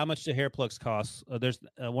Google how much the hair plugs cost, there's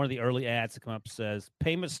one of the early ads that come up says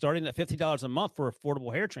payments starting at $50 a month for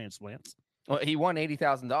affordable hair transplants. Well, he won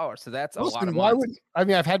 $80,000, so that's a lot of why money.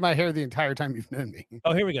 I've had my hair the entire time you've known me.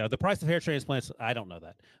 Oh, here we go. The price of hair transplants, I don't know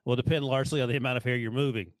that, will depend largely on the amount of hair you're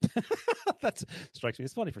moving. That strikes me.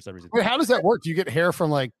 It's funny for some reason. Wait, how does that work? Do you get hair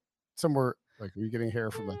from like somewhere? Like, are you getting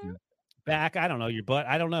hair from like your back? I don't know. Your butt?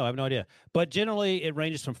 I don't know. I have no idea. But generally, it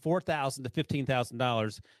ranges from $4,000 to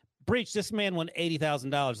 $15,000. Breach, this man won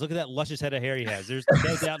 $80,000. Look at that luscious head of hair he has. There's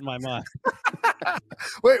no doubt in my mind.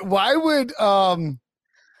 Wait, why would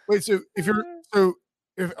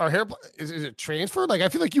if our hair is it transferred? Like, I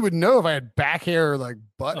feel like you would know if I had back hair or like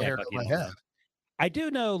butt hair on my head. I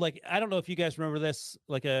do know, like, I don't know if you guys remember this,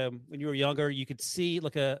 like, when you were younger, you could see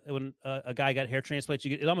like when a guy got hair transplants,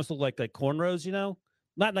 it almost looked like cornrows, you know,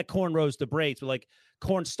 not like cornrows to braids, but like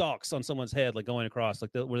corn stalks on someone's head, like going across,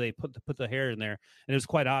 like where they put the hair in there, and it was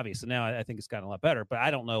quite obvious. And now I think it's gotten a lot better, but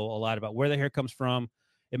I don't know a lot about where the hair comes from.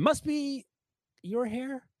 It must be your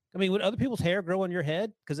hair. I mean, would other people's hair grow on your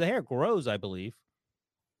head? Because the hair grows, I believe.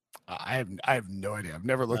 I have no idea. I've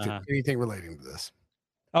never looked at anything relating to this.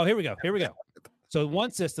 Oh, here we go. So in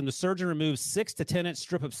one system, the surgeon removes 6 to 10 inch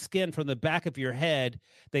strip of skin from the back of your head.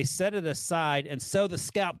 They set it aside and sew the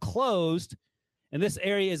scalp closed, and this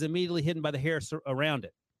area is immediately hidden by the hair around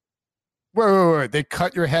it. Wait. They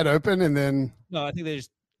cut your head open and then... No, I think they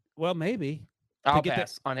just... Well, maybe. I'll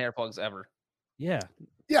pass on hair plugs ever. Yeah.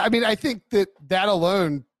 Yeah, I mean, I think that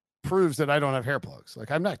alone proves that I don't have hair plugs.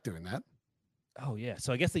 Like, I'm not doing that. Oh, yeah.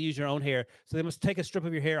 So I guess they use your own hair. So they must take a strip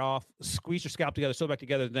of your hair off, squeeze your scalp together, sew it back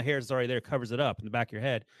together, and the hair is already there, covers it up in the back of your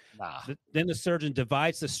head. Nah. Then the surgeon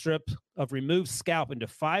divides the strip of removed scalp into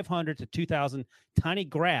 500 to 2,000 tiny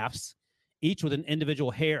grafts, each with an individual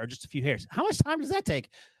hair or just a few hairs. How much time does that take?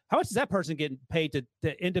 How much is that person getting paid to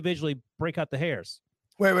individually break out the hairs?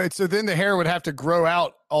 Wait. So then the hair would have to grow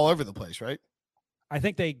out all over the place, right? I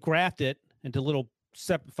think they graft it into little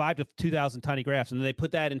 5 to 2,000 tiny grafts, and then they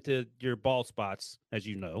put that into your bald spots, as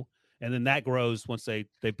you know, and then that grows once they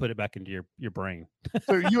put it back into your brain.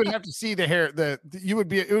 So you would have to see the hair. It would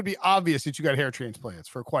be obvious that you got hair transplants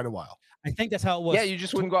for quite a while. I think that's how it was. Yeah, you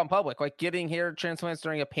just wouldn't go out in public. Like getting hair transplants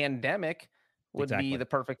during a pandemic would be the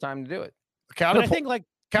perfect time to do it. But I think like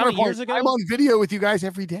 20 years ago, I'm on video with you guys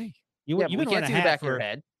every day. You've been can't see the back of your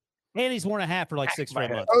head. And he's worn a hat for like 6 straight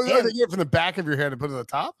months. Oh, they get it from the back of your head and put it on the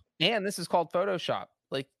top? And this is called Photoshop.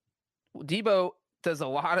 Like Debo does a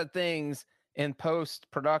lot of things in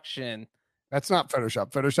post-production. That's not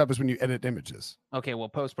Photoshop. Photoshop is when you edit images. Okay, well,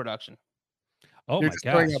 post-production. Oh, You're my just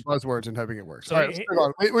gosh. throwing out buzzwords and hoping it works. So all right, let's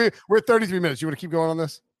on. We're at 33 minutes. You want to keep going on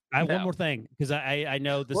this? I have one more thing, because I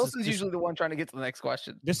know this Wilson's usually the one trying to get to the next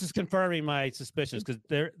question. This is confirming my suspicions, because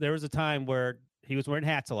there was a time where he was wearing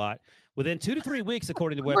hats a lot. Within 2 to 3 weeks,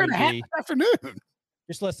 according to WebMD, afternoon.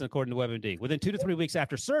 Just listen, according to WebMD, within 2 to 3 weeks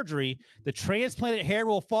after surgery, the transplanted hair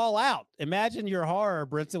will fall out. Imagine your horror,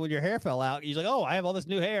 Brinson, when your hair fell out. You're like, oh, I have all this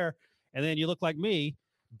new hair, and then you look like me.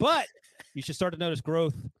 But you should start to notice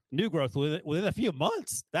new growth within a few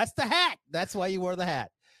months. That's the hat. That's why you wore the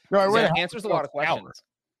hat. No, that answers a lot of questions. Shower.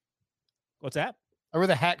 What's that? I wear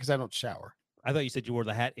the hat because I don't shower. I thought you said you wore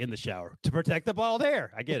the hat in the shower to protect the bald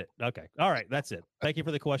hair. I get it. Okay. All right. That's it. Thank you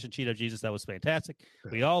for the question, Cheeto Jesus. That was fantastic.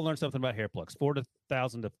 We all learned something about hair plugs. $4,000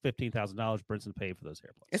 to $15,000 Brinson paid for those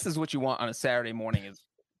hair plugs. This is what you want on a Saturday morning is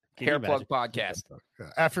hair plug podcast.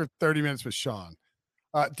 After 30 minutes with Sean.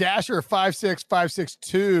 Dasher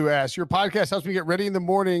 56562 asks, your podcast helps me get ready in the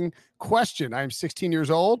morning. Question. I'm 16 years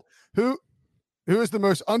old. Who is the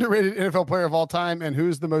most underrated NFL player of all time, and who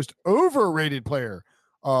is the most overrated player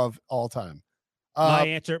of all time? My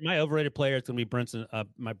answer, my overrated player is going to be Brinson.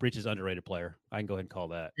 My Breach's underrated player. I can go ahead and call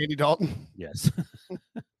that Andy Dalton. Yes.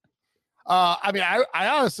 I mean, I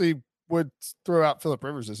honestly would throw out Phillip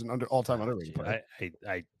Rivers as an all-time underrated player.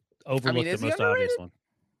 I overlooked the most obvious one.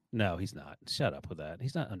 No, he's not. Shut up with that.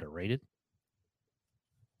 He's not underrated.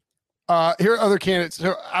 Here are other candidates.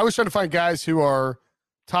 So I was trying to find guys who are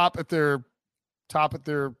top at their at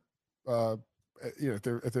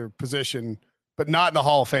their position, but not in the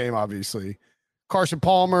Hall of Fame, obviously. Carson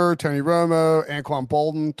Palmer, Tony Romo, Anquan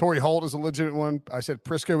Bolden. Torrey Holt is a legitimate one. I said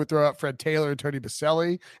Prisco would throw out Fred Taylor and Tony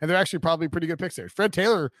Baselli, and they're actually probably pretty good picks there. Fred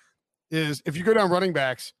Taylor is, if you go down running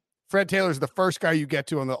backs, Fred Taylor is the first guy you get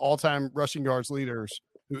to on the all-time rushing yards leaders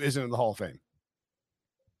who isn't in the Hall of Fame.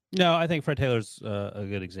 No, I think Fred Taylor's a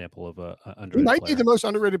good example of a underrated He might player. be the most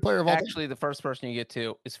underrated player of all time. Actually, the first person you get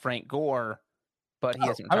to is Frank Gore, but he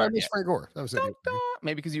hasn't I retired miss yet. Frank Gore. That was it.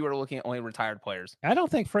 Maybe because you were looking at only retired players. I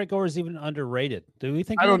don't think Frank Gore is even underrated. Do we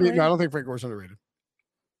think? I don't think Frank Gore's underrated.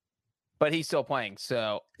 But he's still playing,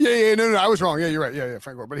 so No, I was wrong. Yeah, you're right. Yeah,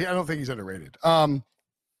 Frank Gore, but I don't think he's underrated.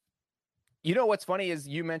 You know what's funny is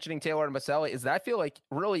you mentioning Taylor and Baselli is that I feel like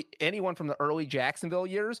really anyone from the early Jacksonville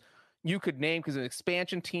years you could name because of an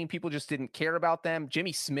expansion team, people just didn't care about them.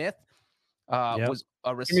 Jimmy Smith was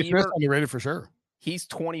a receiver. Jimmy Smith's underrated for sure. He's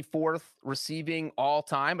 24th receiving all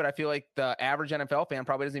time, but I feel like the average NFL fan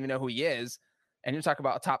probably doesn't even know who he is. And you're talking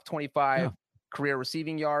about a top 25 career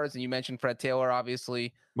receiving yards, and you mentioned Fred Taylor,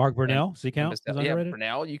 obviously. Mark Brunell, does he count? Yeah,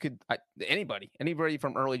 Brunell. You could anybody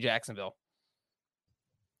from early Jacksonville.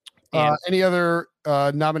 Any other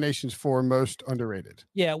nominations for most underrated?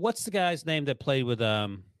 Yeah, what's the guy's name that played with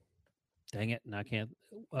dang it, no, I can't.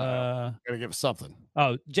 Gotta give us something.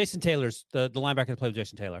 Oh, Jason Taylor's the linebacker that played with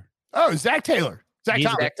Jason Taylor. Oh, Zach Taylor. Zach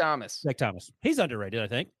Thomas. Zach Thomas. He's underrated, I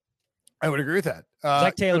think. I would agree with that.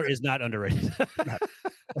 Zach Taylor is not underrated.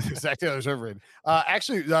 Zach Taylor's overrated.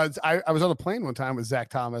 Actually, I was on a plane one time with Zach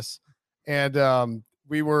Thomas, and I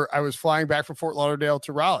was flying back from Fort Lauderdale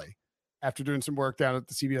to Raleigh after doing some work down at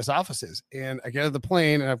the CBS offices. And I get on the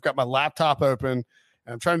plane, and I've got my laptop open,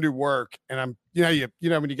 and I'm trying to do work. And I'm,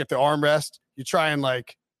 when you get the armrest, you try and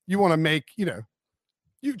you want to make, you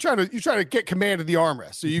try to get command of the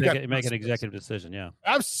armrest. So you make an executive decision. Yeah.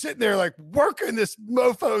 I'm sitting there working this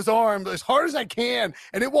mofo's arm as hard as I can,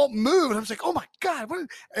 and it won't move. And I was like, oh my God.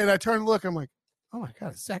 And I turn and look, I'm like, oh my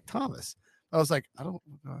God, it's Zach Thomas. I was like, I don't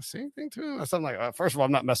say anything to him. So I'm like, first of all,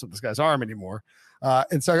 I'm not messing with this guy's arm anymore.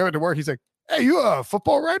 And so I went to work. He's like, hey, you a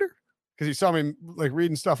football writer? Because he saw me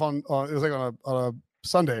reading stuff on it was on a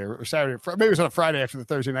Sunday or Saturday. Maybe it was on a Friday after the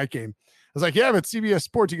Thursday night game. I was like, yeah, I'm at CBS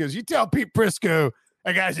Sports. He goes, you tell Pete Prisco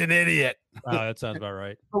that guy's an idiot. Oh, that sounds about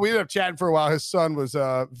right. But we ended up chatting for a while. His son was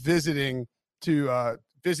visiting at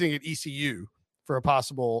ECU for a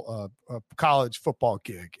possible college football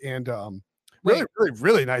gig. And really, really,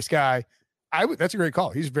 really nice guy. That's a great call.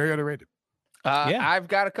 He's very underrated. I've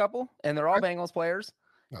got a couple, and they're all Bengals players.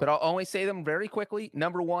 but I'll only say them very quickly.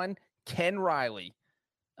 Number 1, Ken Riley.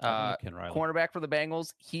 Ken Riley. Cornerback for the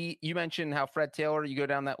Bengals. You mentioned how Fred Taylor, you go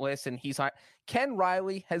down that list and he's high. Ken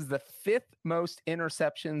Riley has the 5th most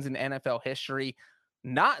interceptions in NFL history,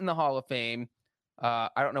 not in the Hall of Fame. I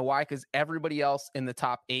don't know why, because everybody else in the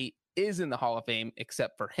top 8 is in the Hall of Fame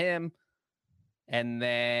except for him. And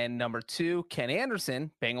then number 2, Ken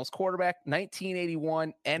Anderson, Bengals quarterback,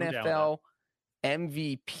 1981 NFL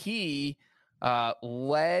MVP,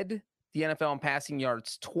 led the NFL in passing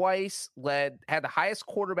yards twice, had the highest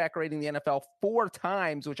quarterback rating in the NFL 4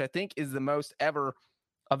 times, which I think is the most ever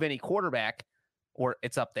of any quarterback, or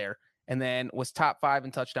it's up there. And then was top 5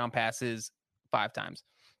 in touchdown passes 5 times.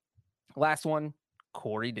 Last one,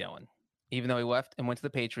 Corey Dillon. Even though he left and went to the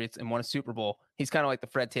Patriots and won a Super Bowl, he's kind of like the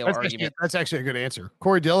Fred Taylor argument. That's actually a good answer.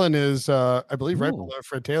 Corey Dillon is, I believe, right below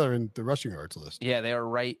Fred Taylor in the rushing yards list. Yeah, they are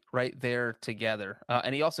right there together.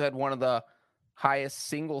 And he also had one of the highest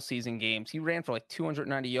single season games. He ran for like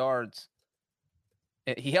 290 yards.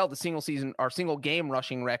 He held the single game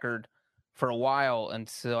rushing record for a while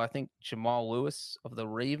until I think Jamal Lewis of the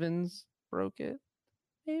Ravens broke it,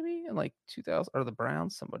 maybe in like 2000, or the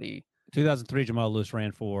Browns. 2003, Jamal Lewis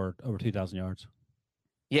ran for over 2,000 yards.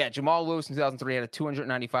 Yeah, Jamal Lewis in 2003 had a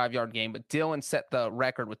 295-yard game, but Dillon set the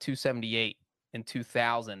record with 278 in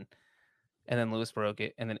 2000, and then Lewis broke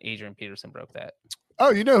it, and then Adrian Peterson broke that. Oh,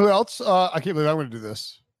 you know who else? I can't believe I'm going to do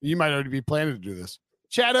this. You might already be planning to do this.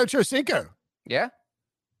 Chad Ochocinco. Yeah?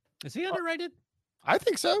 Is he underrated? I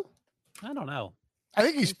think so. I don't know. I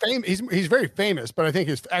think he's famous. He's very famous, but I think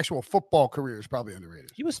his actual football career is probably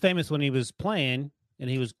underrated. He was famous when he was playing, and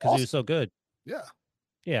he was because he was so good. Yeah.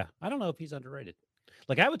 Yeah. I don't know if he's underrated.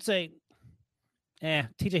 Like I would say, TJ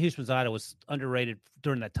Houshmandzadeh was underrated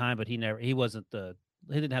during that time, but he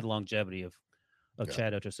didn't have the longevity of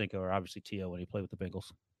Chad Ochocinco or obviously T.O. when he played with the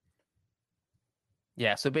Bengals.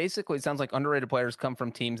 Yeah. So basically it sounds like underrated players come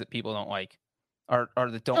from teams that people don't like or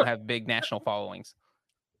that don't have big national followings.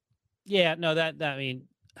 Yeah, no,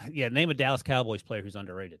 name a Dallas Cowboys player who's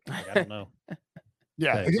underrated. Like, I don't know.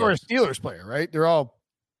 Yeah, or a Steelers player, right? They're all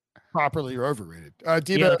properly or overrated.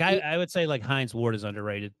 Debo, yeah, like I would say like Hines Ward is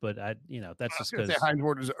underrated, but that's just because Hines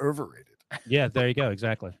Ward is overrated. Yeah, there you go,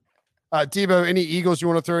 exactly. Debo, any Eagles you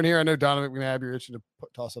want to throw in here? I know Donovan McNabb, you're itching to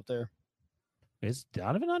toss up there. Is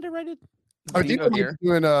Donovan underrated? Oh,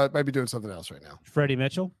 Debo might be doing something else right now. Freddie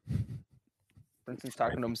Mitchell. Brinson's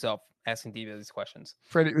talking to himself, asking Debo these questions.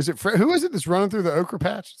 Freddie, was it who was it that's running through the okra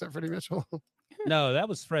patch? Is that Freddie Mitchell? No, that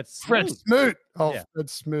was Fred Smoot. Fred Smoot. Oh, yeah. Fred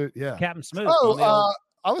Smoot. Yeah. Captain Smoot. Oh,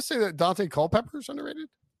 I would say that Dante Culpepper is underrated.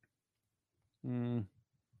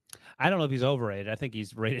 I don't know if he's overrated. I think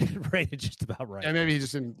he's rated just about right. Yeah, maybe he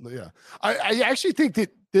just didn't. Yeah. I actually think that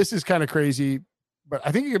this is kind of crazy, but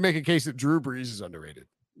I think you can make a case that Drew Brees is underrated.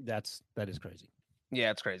 That is crazy. Yeah,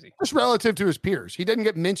 it's crazy. Just relative to his peers. He didn't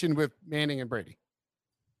get mentioned with Manning and Brady.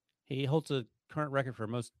 He holds a current record for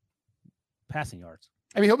most passing yards.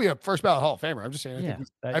 I mean, he'll be a first ballot Hall of Famer. I'm just saying.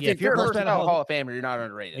 I think if you're a first ballot Hall of Famer, you're not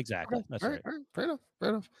underrated. Exactly. Okay. That's all right. All right. Fair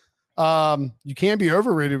enough. You can be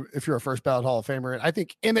overrated if you're a first ballot Hall of Famer. And I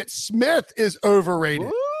think Emmitt Smith is overrated.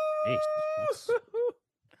 That's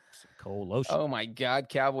cold lotion. Oh my God.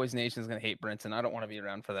 Cowboys Nation is going to hate Brinson. I don't want to be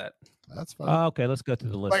around for that. That's fine. Okay. Let's go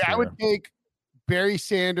through the list. Like I would take Barry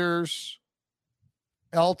Sanders,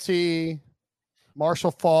 LT,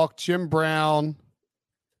 Marshall Faulk, Jim Brown.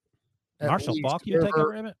 Marshall Faulk, you take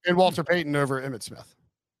over Emmitt? And Walter Payton over Emmitt Smith.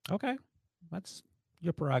 Okay. That's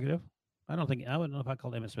your prerogative. I don't know if I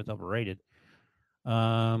call Emmitt Smith overrated.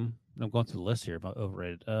 I'm going through the list here about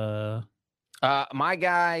overrated. My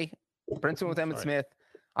guy, Brinson with Emmitt Smith.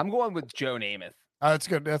 I'm going with Joe Namath. That's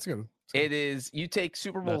good. It is, you take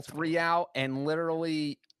Super Bowl III out and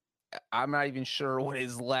literally, I'm not even sure what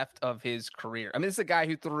is left of his career. I mean, this is a guy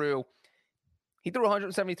who threw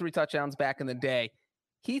 173 touchdowns back in the day.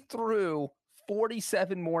 He threw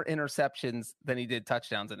 47 more interceptions than he did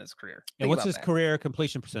touchdowns in his career. And what's his career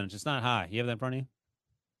completion percentage? It's not high. You have that in front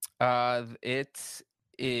of you? It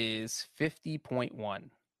is 50.1.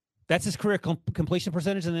 That's his career completion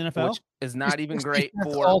percentage in the NFL? Which is not even great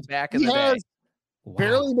for back in the day.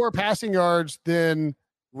 Barely more passing yards than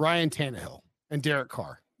Ryan Tannehill and Derek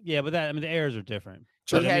Carr. Yeah, but the errors are different.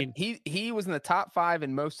 So he was in the top 5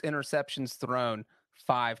 in most interceptions thrown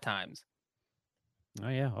 5 times. Oh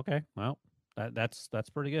yeah, okay. Well, that's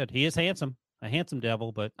pretty good. He is handsome, a handsome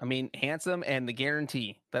devil, but I mean, handsome and the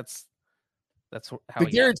guarantee. That's how the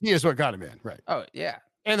guarantee is what got him in, right? Oh yeah,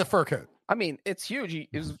 and the fur coat. I mean, it's huge. It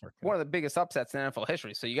was one of the biggest upsets in NFL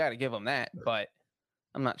history, so you got to give him that. But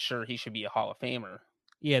I'm not sure he should be a Hall of Famer.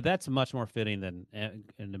 Yeah, that's much more fitting than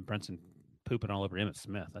Brinson pooping all over Emmitt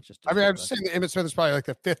Smith. That's just. I mean, I'm just saying that Emmitt Smith is probably like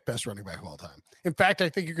the 5th best running back of all time. In fact, I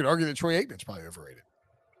think you could argue that Troy Aikman's probably overrated.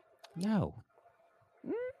 No.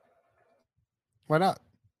 Why not?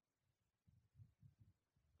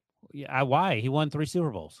 Yeah, why? He won 3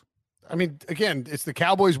 Super Bowls. I mean, again, it's the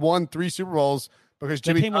Cowboys won 3 Super Bowls because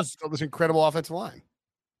Jimmy Johnson built this incredible offensive line.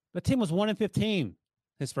 The team was 1-15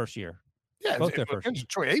 his first year. Yeah, both their first. It's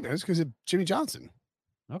Troy Aikman. It's because of Jimmy Johnson.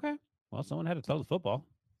 Okay. Well, someone had to throw the football.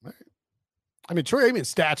 Right. I mean, Troy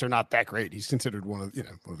Aikman's stats are not that great. He's considered one of the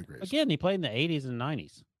greatest. Again, he played in the 80s and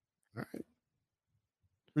 90s. All right.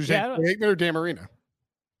 Would you say Troy Aikman or Dan Marino?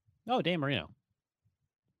 Oh, Dan Marino.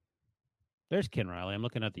 There's Ken Riley. I'm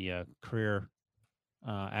looking at the career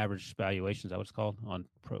average valuation. Is that what it's called on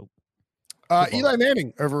Pro? Eli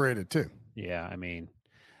Manning overrated too. Yeah, I mean,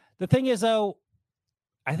 the thing is though,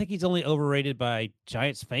 I think he's only overrated by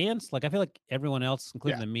Giants fans. Like I feel like everyone else,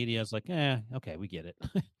 including the media, is like, okay, we get it.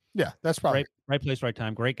 Yeah, that's probably right place, right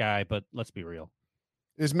time. Great guy, but let's be real.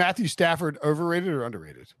 Is Matthew Stafford overrated or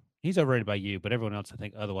underrated? He's overrated by you, but everyone else, I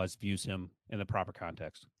think, otherwise views him in the proper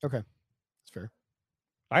context. Okay, that's fair.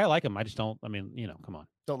 I like him. I just don't. I mean, come on.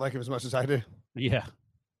 Don't like him as much as I do. Yeah.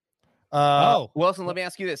 Wilson, let me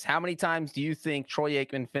ask you this. How many times do you think Troy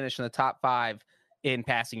Aikman finished in the top 5 in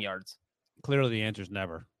passing yards? Clearly the answer is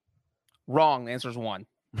never. Wrong. The answer is 1.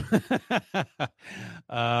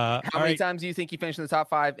 How many times do you think he finished in the top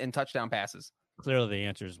 5 in touchdown passes? Clearly the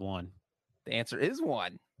answer is 1. The answer is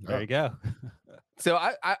 1. There you go. So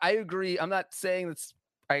I agree. I'm not saying that's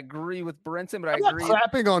I agree with Brinson, but I'm I agree.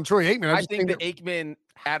 Not crapping on Troy Aikman. I think that Aikman,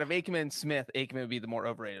 out of Aikman and Smith, Aikman would be the more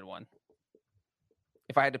overrated one.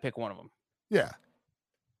 If I had to pick one of them. Yeah.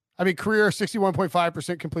 I mean, career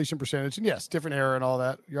 61.5% completion percentage. And yes, different era and all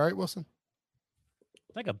that. You all right, Wilson?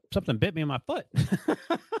 I think something bit me in my foot.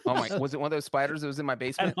 Oh my! Was it one of those spiders that was in my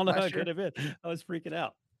basement? I don't know. It could have been. I was freaking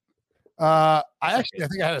out. I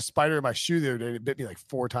think I had a spider in my shoe the other day. It bit me like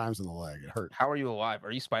 4 times in the leg. It hurt. How are you alive?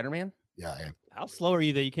 Are you Spider-Man? Yeah, I am. How slow are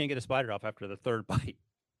you that you can't get a spider off after the 3rd bite?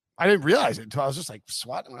 I didn't realize it until I was just like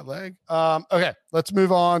swatting my leg. Okay, let's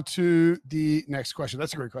move on to the next question.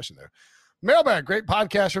 That's a great question, though. Mailbag, great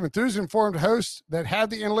podcast from enthusiasm-informed hosts that have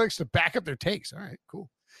the analytics to back up their takes. All right, cool.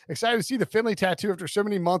 Excited to see the Finley tattoo after so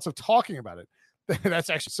many months of talking about it. That's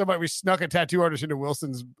actually somebody we snuck a tattoo artist into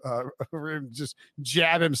Wilson's room, just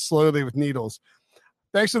jab him slowly with needles.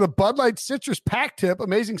 Thanks to the Bud Light Citrus Pack tip.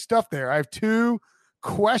 Amazing stuff there. I have 2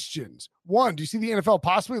 questions. 1, do you see the NFL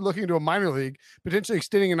possibly looking into a minor league, potentially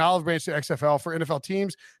extending an olive branch to XFL for NFL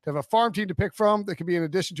teams to have a farm team to pick from that can be in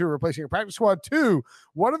addition to replacing a practice squad? 2,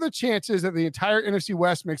 what are the chances that the entire NFC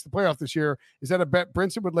West makes the playoff this year? Is that a bet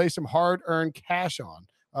Brinson would lay some hard-earned cash on?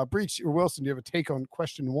 Breach or Wilson, do you have a take on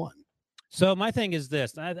question 1? So my thing is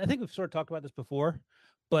this. I think we've sort of talked about this before,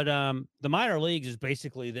 but the minor leagues is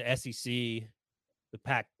basically the SEC, the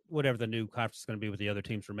Pac, whatever the new conference is going to be with the other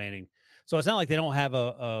teams remaining. So it's not like they don't have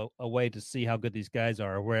a way to see how good these guys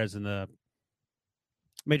are. Whereas in the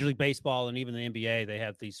Major League Baseball and even the NBA, they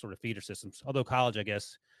have these sort of feeder systems. Although college, I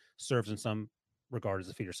guess, serves in some regard as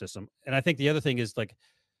a feeder system. And I think the other thing is, like,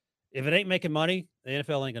 if it ain't making money, the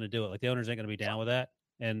NFL ain't going to do it. Like, the owners ain't going to be down with that.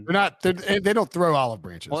 And they don't throw olive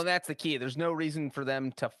branches. Well, that's the key. There's no reason for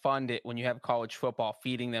them to fund it when you have college football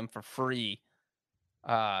feeding them for free.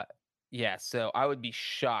 So I would be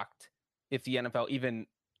shocked if the NFL even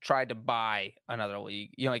tried to buy another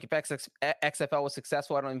league. You know, like if XFL was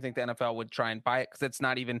successful, I don't even think the NFL would try and buy it because it's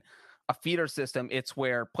not even a feeder system. It's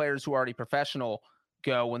where players who are already professional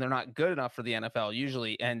go when they're not good enough for the NFL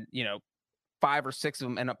usually. And, 5 or 6 of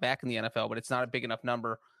them end up back in the NFL, but it's not a big enough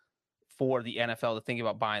number for the NFL to think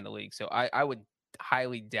about buying the league. So I would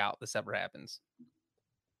highly doubt this ever happens.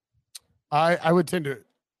 I would tend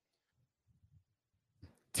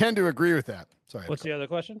to agree with that. Sorry. What's the other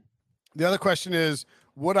question? The other question is,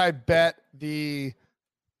 would I bet the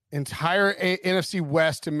entire NFC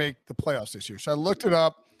West to make the playoffs this year? So I looked it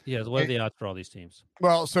up. Yeah, what are the odds for all these teams?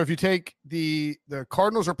 Well, so if you take the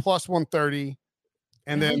Cardinals are plus 130,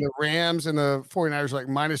 and then the Rams and the 49ers are like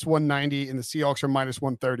minus 190, and the Seahawks are minus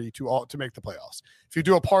 130 to make the playoffs. If you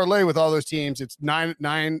do a parlay with all those teams, it's a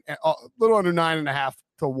little under 9.5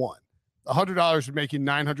 to 1. $100 would make you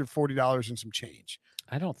 $940 and some change.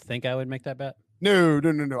 I don't think I would make that bet. No.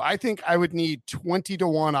 I think I would need 20 to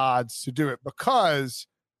 1 odds to do it because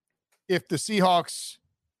if the Seahawks,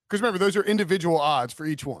 because remember, those are individual odds for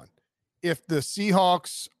each one. If the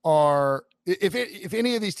Seahawks are, if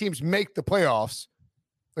any of these teams make the playoffs,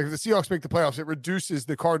 like if the Seahawks make the playoffs, it reduces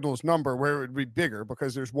the Cardinals number where it would be bigger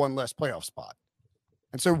because there's one less playoff spot.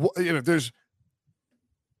 And so, there's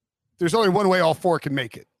only one way all 4 can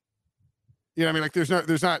make it. You know what I mean? Like there's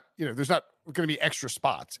not going to be extra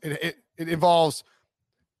spots. It involves.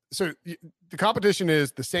 So the competition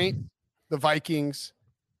is the Saints, the Vikings,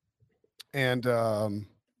 and I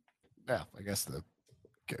guess the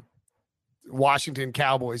Washington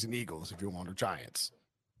Cowboys and Eagles, if you want, or Giants.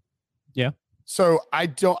 Yeah. So I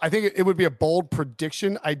think it would be a bold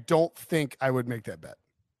prediction. I don't think I would make that bet.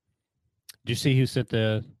 Do you see who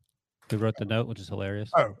wrote the note, which is hilarious?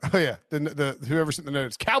 Oh yeah. The whoever sent the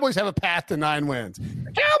notes. Cowboys have a path to 9 wins.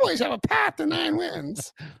 The Cowboys have a path to 9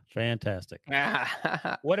 wins. Fantastic.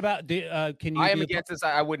 What about can you? I am against this.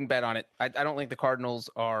 I wouldn't bet on it. I don't think the Cardinals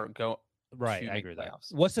are going. Right, I agree with that.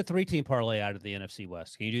 What's the 3-team parlay out of the NFC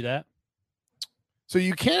West? Can you do that? So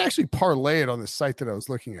you can't actually parlay it on the site that I was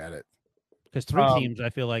looking at it. Because 3 teams, I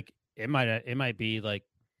feel like it might be like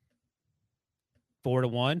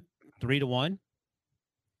 4-1, 3-1.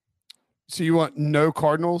 So you want no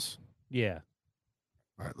Cardinals? Yeah.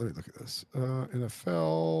 All right, let me look at this.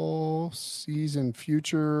 NFL season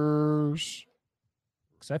futures.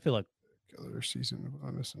 Because I feel like season.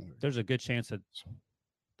 There's a good chance that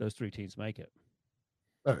those 3 teams make it.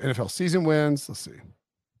 NFL season wins. Let's see.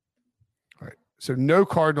 All right. So no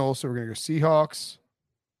Cardinals. So we're going to go Seahawks.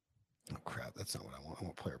 Oh, crap. That's not what I want. I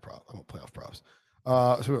want player prop. I want playoff props.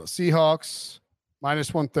 So we go Seahawks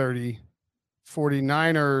minus 130.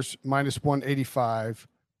 49ers minus 185.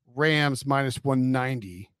 Rams minus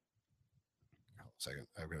 190. Hold a second.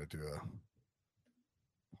 I've got to do a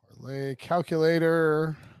parlay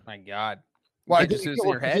calculator. My God. Well, I just use in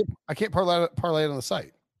your head. I can't parlay it on the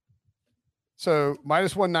site. So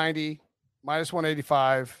minus 190, minus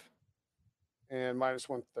 185, and minus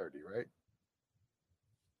 130, right?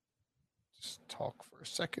 Just talk for a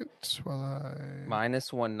second while I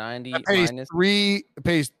minus 190. It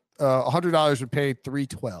pays $100 would pay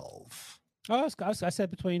 $312. Oh, I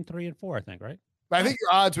said between 3 and 4, I think, right? But I think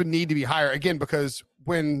your odds would need to be higher again because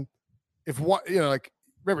if one,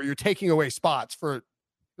 remember you're taking away spots for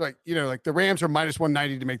like the Rams are minus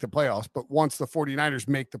 190 to make the playoffs, but once the 49ers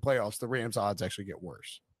make the playoffs, the Rams odds actually get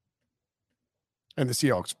worse. And the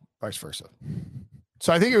Seahawks vice versa.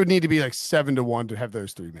 So I think it would need to be like 7-1 to have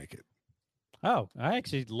those 3 make it. Oh, I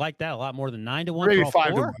actually like that a lot more than 9-1. Maybe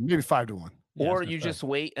 5-1. Maybe 5-1. Or you just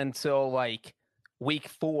wait until like week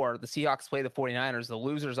 4, the Seahawks play the 49ers. The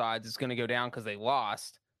loser's odds is going to go down because they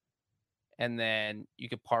lost. And then you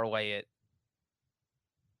could parlay it.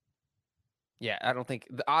 Yeah, I don't think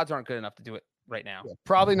the odds aren't good enough to do it right now. Yeah,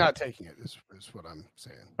 probably not taking it is what I'm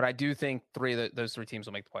saying. But I do think those 3 teams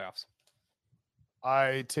will make the playoffs.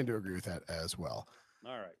 I tend to agree with that as well.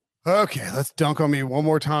 All right. Okay, let's dunk on me one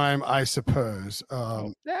more time, I suppose.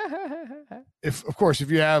 If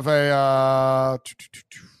you have a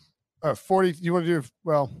 40, you want to do,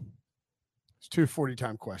 well, it's 2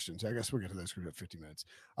 40-time questions. I guess we'll get to those. We've got 50 minutes.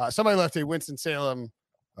 Somebody left a Winston-Salem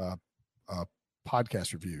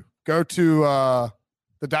podcast review. Go to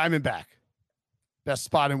the Diamondback, best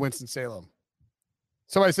spot in Winston-Salem.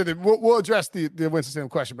 Somebody said that we'll address the Winston-Salem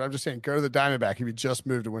question, but I'm just saying go to the Diamondback if you just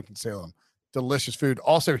moved to Winston-Salem. Delicious food.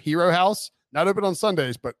 Also, Hero House, not open on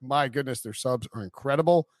Sundays, but my goodness, their subs are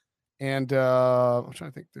incredible. And I'm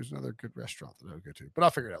trying to think. There's another good restaurant that I would go to, but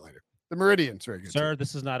I'll figure it out later. The Meridian's very good. Sir,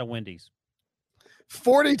 this is not a Wendy's.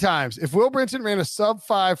 40 times. If Will Brinson ran a sub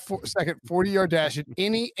 5-second 40-yard dash at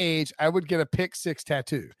any age, I would get a pick 6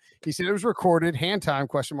 tattoo. He said it was recorded, hand time, ?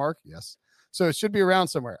 Yes. So it should be around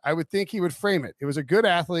somewhere. I would think he would frame it. It was a good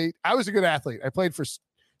athlete. I was a good athlete. I played for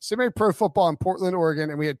semi-pro football in Portland, Oregon,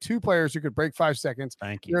 and we had 2 players who could break 5 seconds.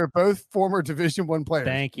 Thank you. They're both former Division I players.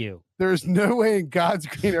 Thank you. There's no way in God's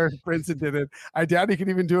green earth Brinson did it. I doubt he could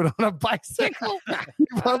even do it on a bicycle.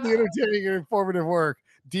 Keep up the entertaining and informative work.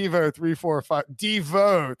 Devo 345.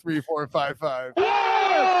 Devo 3455.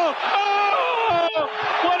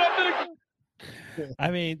 What a big.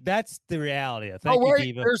 I mean, that's the reality. Thank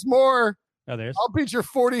you, Devo. There's more. Oh, there's. I'll beat your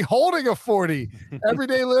 40 holding a 40.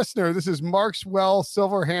 Everyday listener. This is Markswell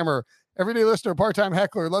Silverhammer. Everyday listener, part-time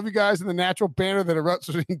heckler. Love you guys in the natural banner that erupts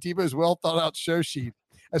between Debo's well thought out show sheet.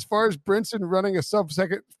 As far as Brinson running a sub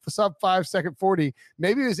 5 second 40,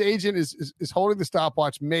 maybe his agent is holding the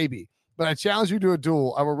stopwatch, maybe. But I challenge you to a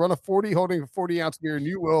duel. I will run a 40 holding a 40-ounce beer, and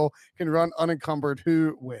you will can run unencumbered.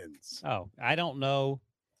 Who wins? Oh, I don't know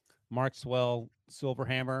Markswell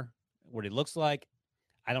Silverhammer, what he looks like.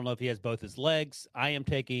 I don't know if he has both his legs. I am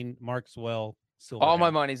taking Markswell Silverhammer. All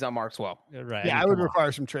my money's on Markswell. Right. Yeah, I would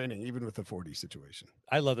require some training, even with the 40 situation.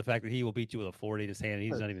 I love the fact that he will beat you with a 40 in his hand.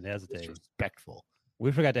 He's not even hesitating. Respectful.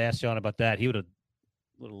 We forgot to ask Sean about that. He would have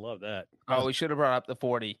loved that. Oh, we should have brought up the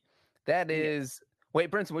 40. That is... Wait,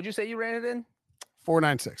 Brinson, would you say you ran it in?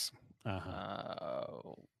 496.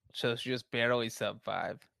 So it's just barely sub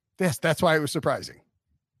 5. Yes, that's why it was surprising.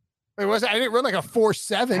 It was. I didn't run like a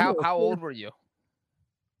 4.7. How old were you? It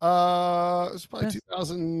was probably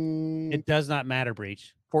 2014. It does not matter,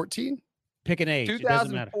 Breach. Pick an age.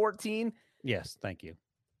 2014. Yes, thank you.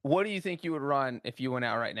 What do you think you would run if you went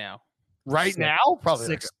out right now? Right now,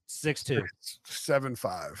 probably 6'2",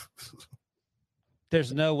 7.5.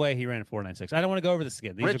 There's no way he ran a 4.96. I don't want to go over this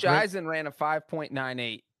again. Rich Eisen ran a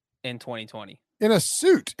 5.98 in 2020 in a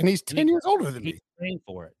suit, and he's 10 years older than me. He's trained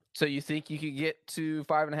for it. So you think you could get to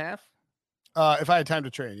 5.5? If I had time to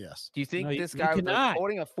train, yes. Do you think this you guy was cannot.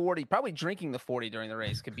 holding a 40, probably drinking the 40 during the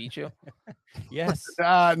race, could beat you? Yes.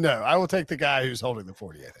 No, I will take the guy who's holding the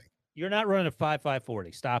 40, I think. You're not running a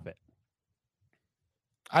 5.540. Stop it.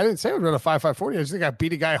 I didn't say I would run a 5.540. I just think I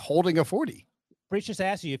beat a guy holding a 40. Breach just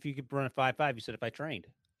asked you if you could run a 5.5. You said if I trained.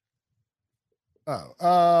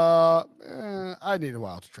 I need a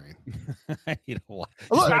while to train. I need a while.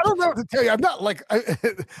 Look, I don't know what to tell you. I'm not like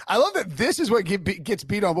I love that this is what gets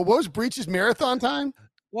beat on. But what was Breach's marathon time?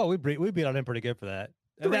 Well, we beat on him pretty good for that.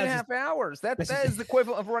 3.5 hours. That is the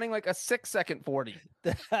equivalent of running like a 6-second 40.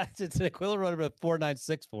 It's an equivalent running a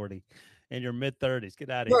 4.9640 in your mid 30s. Get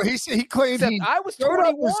out of No, here. he claimed I was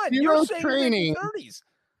 21. You're saying training. 30s.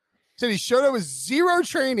 Said he showed up with zero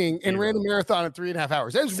training and ran the marathon in 3.5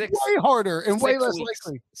 hours. That's way harder and way less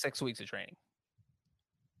likely. 6 weeks of training.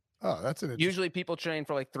 Oh, that's an Usually people train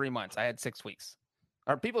for like 3 months. I had 6 weeks.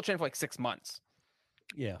 Or people train for like 6 months.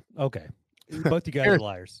 Yeah. Okay. Both you guys are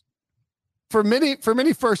liars. For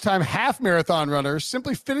many first-time half marathon runners,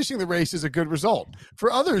 simply finishing the race is a good result.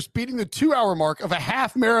 For others, beating the 2-hour mark of a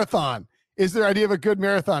half marathon is their idea of a good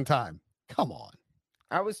marathon time. Come on.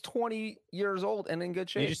 I was 20 years old and in good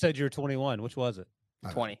shape. You just said you were 21. Which was it?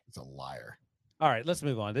 20. It's a liar. All right, let's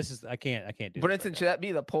move on. I can't do But this instance, should that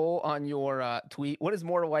be the poll on your tweet? What is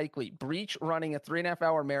more likely, Breach running a 3.5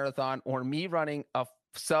 hour marathon or me running a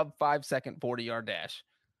sub 5 second 40-yard dash?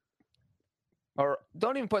 Or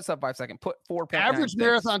don't even put sub 5 second, put 4.96. Average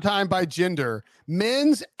marathon time by gender.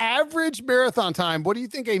 Men's average marathon time. What do you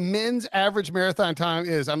think a men's average marathon time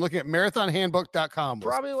is? I'm looking at marathonhandbook.com.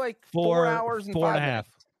 Probably like 4 hours and 4.5 minutes.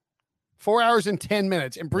 4 hours and 10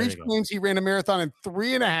 minutes. And Breach claims he ran a marathon in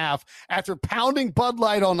 3.5 after pounding Bud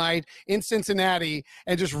Light all night in Cincinnati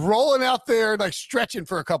and just rolling out there, like stretching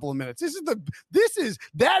for a couple of minutes.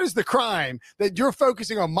 That is the crime that you're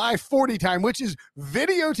focusing on my 40 time, which is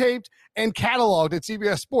videotaped and cataloged at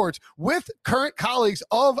CBS Sports with current colleagues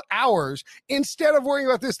of ours, instead of worrying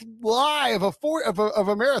about this lie of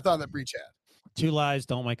a marathon that Breach had. 2 lies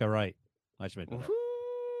don't make a right. Got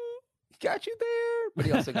you there, but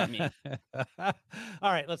he also got me. All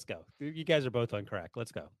right, let's go. You guys are both on crack.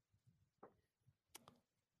 Let's go.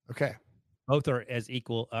 Okay. Both are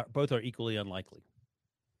equally unlikely.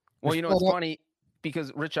 Well, you know what's funny?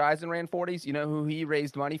 Because Rich Eisen ran 40s. You know who he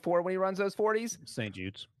raised money for when he runs those 40s? St.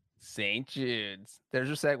 Jude's. St. Jude's. There's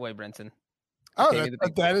your segue, Brinson. Oh,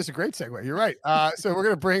 that is a great segue. You're right. So we're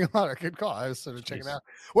going to bring on a good call. I was sort of checking out.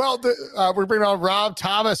 Well, we're bringing on Rob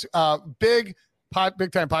Thomas, big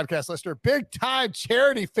time podcast listener, big time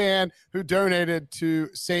charity fan who donated to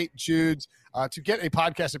St. Jude's to get a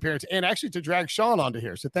podcast appearance and actually to drag Sean onto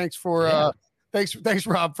here. So thanks for thanks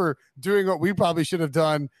Rob for doing what we probably should have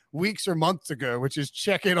done weeks or months ago, which is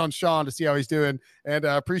check in on Sean to see how he's doing, and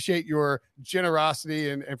appreciate your generosity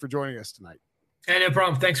and for joining us tonight. Hey, no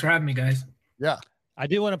problem. Thanks for having me, guys. Yeah. I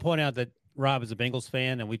do want to point out that Rob is a Bengals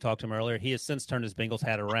fan, and we talked to him earlier. He has since turned his Bengals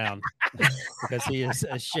hat around because he is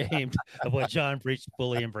ashamed of what John Breach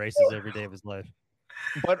fully embraces every day of his life.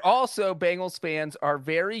 But also, Bengals fans are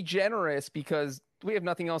very generous because we have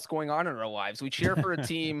nothing else going on in our lives. We cheer for a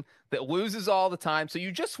team that loses all the time. So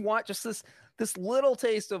you just want this little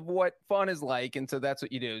taste of what fun is like. And so that's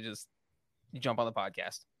what you do. Just you jump on the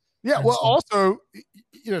podcast. Yeah. Well, also,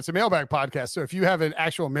 it's a mailbag podcast. So if you have an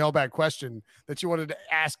actual mailbag question that you wanted to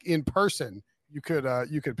ask in person, you could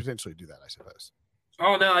potentially do that, I suppose.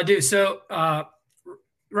 Oh, no, I do. So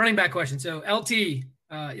running back question. So LT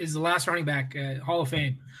is the last running back, Hall of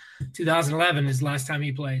Fame. 2011 is the last time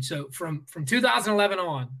he played. So from 2011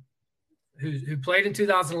 on, who played in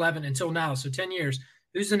 2011 until now, so 10 years,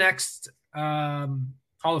 who's the next Hall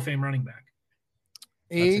of Fame running back?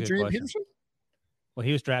 Adrian Peterson? Well,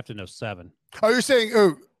 he was drafted in 07. Oh, are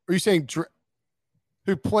you saying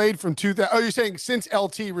who played from 2000? Oh, you're saying since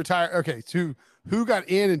LT retired. Okay. So who got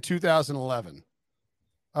in 2011?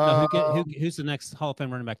 No, who's the next Hall of Fame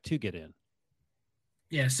running back to get in?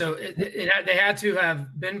 Yeah. So they had to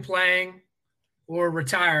have been playing or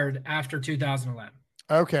retired after 2011.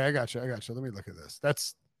 Okay. I got you. Let me look at this.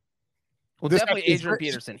 Definitely Adrian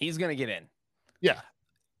Peterson. He's going to get in. Yeah.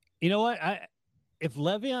 You know what? If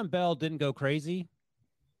Le'Veon Bell didn't go crazy,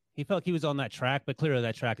 he felt like he was on that track, but clearly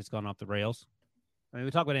that track has gone off the rails. I mean,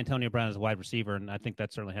 we talk about Antonio Brown as a wide receiver, and I think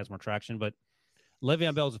that certainly has more traction. But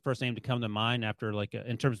Le'Veon Bell is the first name to come to mind after, like,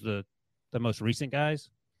 in terms of the most recent guys.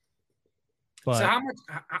 But so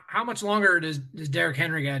how much longer does Derrick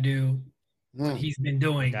Henry got to do what he's been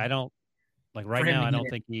doing? I don't like right now. I don't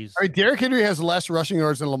think he's. I mean, Derrick Henry has less rushing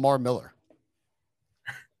yards than Lamar Miller,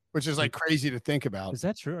 which is like crazy to think about. Is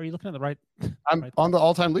that true? Are you looking at the right? I'm right on the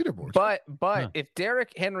all-time leaderboard. But if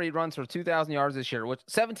Derrick Henry runs for 2,000 yards this year, which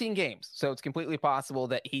 17 games, so it's completely possible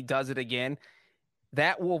that he does it again,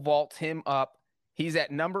 that will vault him up. He's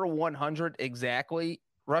at number 100 exactly.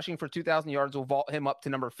 Rushing for 2,000 yards will vault him up to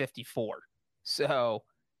number 54. So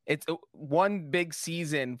it's one big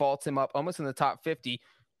season vaults him up almost in the top 50.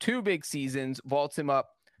 Two big seasons vaults him up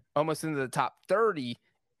almost into the top 30.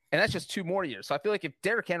 And that's just 2 more years. So I feel like if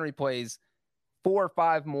Derrick Henry plays 4 or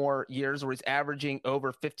 5 more years where he's averaging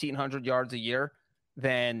over 1,500 yards a year,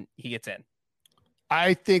 then he gets in.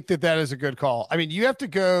 I think that is a good call. I mean, you have to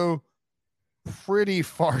go pretty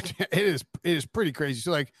far. It is pretty crazy.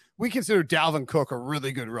 So, like, we consider Dalvin Cook a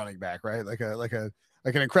really good running back, right? Like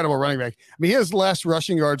an incredible running back. I mean, he has less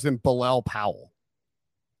rushing yards than Bilal Powell.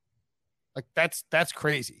 Like, that's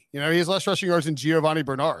crazy. You know, he has less rushing yards than Giovanni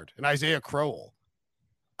Bernard and Isaiah Crowell.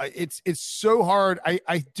 It's so hard.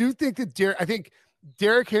 I do think that I think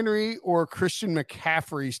Derrick Henry or Christian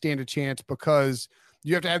McCaffrey stand a chance because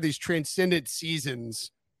you have to have these transcendent seasons,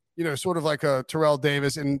 you know, sort of like a Terrell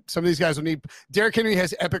Davis, and some of these guys will need. Derrick Henry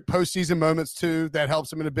has epic postseason moments too that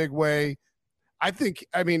helps him in a big way. I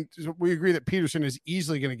mean, we agree that Peterson is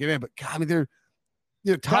easily going to get in, but God, I mean,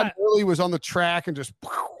 Todd Gurley was on the track and just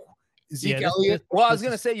Zeke Elliott. Well, I was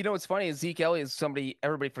going to say, you know, what's funny is Zeke Elliott is somebody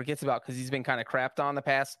everybody forgets about because he's been kind of crapped on the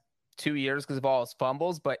past 2 years because of all his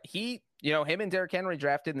fumbles, but he, you know, him and Derrick Henry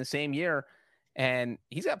drafted in the same year, and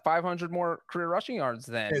he's got 500 more career rushing yards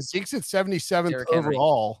than Zeke's at 77th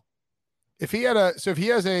overall. If he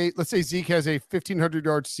has let's say Zeke has a 1,500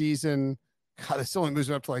 yard season, God, that still only moves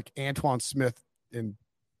him up to like Antoine Smith and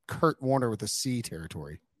Kurt Warner with a C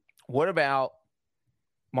territory. What about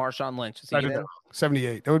Marshawn Lynch? Is he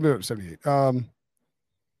 78. That would move up to 78.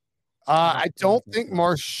 I don't think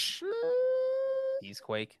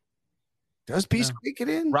Beastquake. Does Beastquake get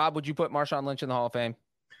in? Rob, would you put Marshawn Lynch in the Hall of Fame?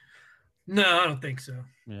 No, I don't think so.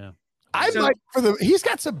 Yeah. He's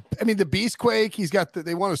got some, I mean, the Beastquake,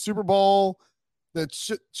 they won a Super Bowl. That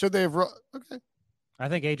should they have okay. I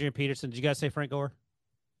think Adrian Peterson. Did you guys say Frank Gore?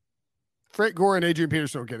 Frank Gore and Adrian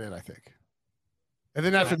Peterson will get in, I think. And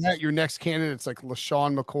then after that, your next candidate's like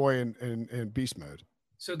LaShawn McCoy and Beast Mode.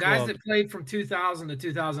 So guys that played from 2000 to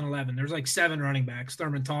 2011, there's like 7 running backs,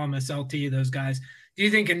 Thurman Thomas, LT, those guys. Do you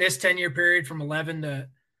think in this 10-year period from 11 to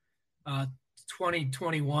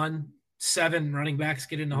 2021, 7 running backs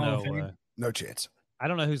get in the Hall of Fame? No chance. I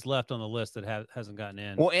don't know who's left on the list that hasn't gotten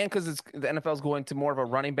in. Well, and because the NFL's going to more of a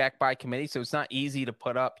running back by committee, so it's not easy to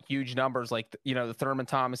put up huge numbers like, you know, the Thurman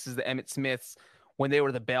Thomases, the Emmitt Smiths, when they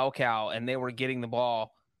were the bell cow and they were getting the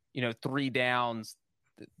ball, you know, 3 downs,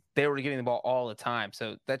 they were getting the ball all the time.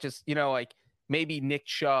 So that just, you know, like maybe Nick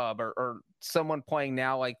Chubb or someone playing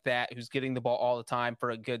now like that who's getting the ball all the time for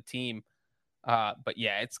a good team. But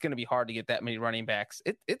yeah, it's going to be hard to get that many running backs.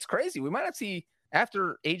 It's crazy. We might not see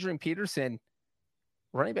after Adrian Peterson,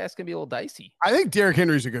 running backs can be a little dicey. I think Derrick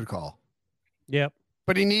Henry's a good call. Yep.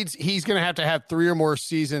 But he's going to have 3 or more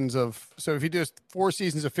seasons so if he does 4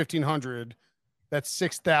 seasons of 1,500, that's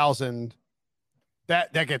 6,000.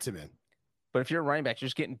 That gets him in. But if you're a running back, you're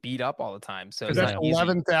just getting beat up all the time. So that's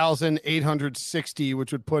 11,860,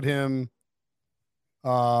 which would put him.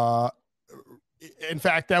 In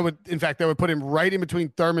fact, that would put him right in between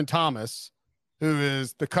Thurman Thomas, who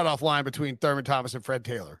is the cutoff line between Thurman Thomas and Fred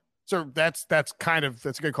Taylor. So that's a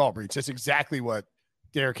good call, Breach. That's exactly what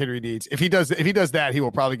Derrick Henry needs. If he does that, he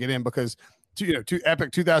will probably get in because two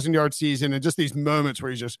epic 2,000-yard season and just these moments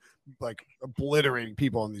where he's just like obliterating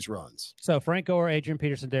people on these runs. So Frank Gore, Adrian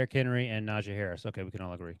Peterson, Derrick Henry, and Najee Harris. Okay, we can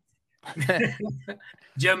all agree.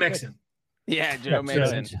 Joe Mixon. Yeah, Joe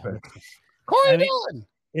Mixon. Corey Dillon.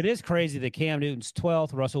 It is crazy that Cam Newton's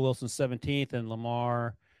 12th, Russell Wilson's 17th, and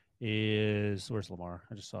Lamar where's Lamar?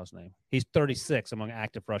 I just saw his name. He's 36 among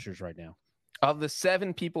active rushers right now. Of the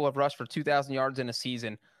 7 people who have rushed for 2,000 yards in a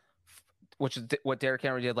season, which is what Derrick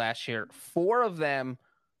Henry did last year, 4 of them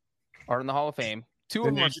are in the Hall of Fame. 2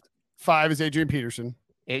 of them 5 is Adrian Peterson.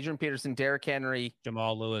 Adrian Peterson, Derrick Henry.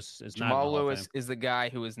 Jamal Lewis is the guy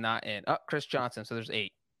who is not in. Chris Johnson. So there's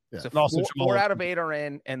 8. Yeah. So 4 out of 8 are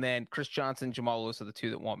in, and then Chris Johnson, Jamal Lewis are the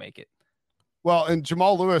 2 that won't make it. Well, and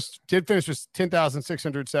Jamal Lewis did finish with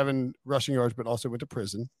 10,607 rushing yards, but also went to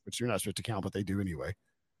prison, which you're not supposed to count, but they do anyway.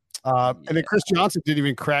 And then Chris Johnson didn't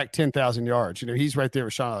even crack 10,000 yards. He's right there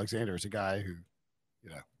with Sean Alexander as a guy who,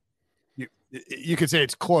 you could say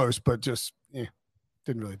it's close, but just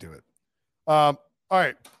didn't really do it. All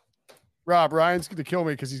right, Rob, Ryan's going to kill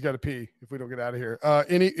me because he's got to pee if we don't get out of here.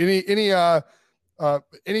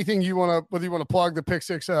 Anything you want to, whether you want to plug the Pick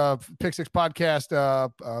Six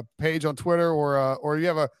podcast page on Twitter, or you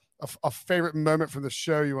have a favorite moment from the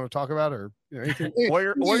show you want to talk about, or anything, or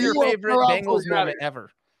your favorite Bengals moment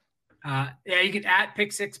ever. You can at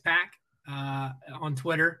Pick Six Pack on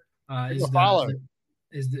Twitter.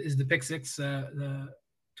 Is the Pick Six the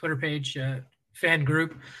Twitter page fan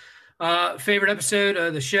group. Favorite episode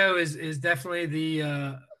of the show is definitely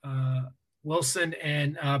the Wilson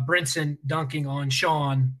and Brinson dunking on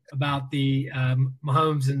Sean about the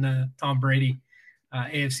Mahomes and the Tom Brady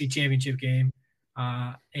AFC Championship game.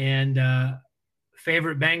 And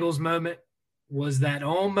favorite Bengals moment was that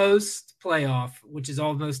almost playoff, which is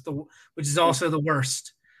also the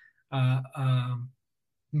worst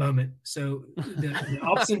moment. So the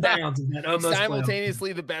ups and downs of that almost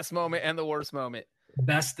simultaneously playoff. The best moment and the worst moment.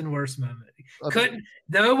 Best and worst moment.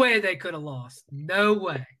 No way they could have lost. No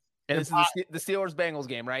way. And this is the Steelers Bengals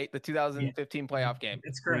game, right? The 2015 playoff game.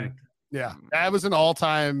 That's correct. Yeah, that was an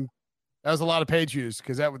all-time. That was a lot of page views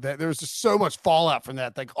because that there was just so much fallout from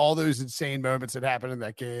that. Like all those insane moments that happened in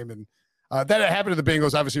that game, and that happened to the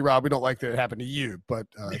Bengals. Obviously, Rob, we don't like that it happened to you, but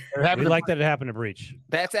we like that it happened to Breach.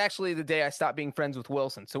 That's actually the day I stopped being friends with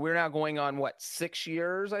Wilson. So we're now going on 6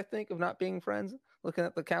 years, I think, of not being friends. Looking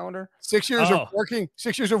at the calendar, 6 years of working.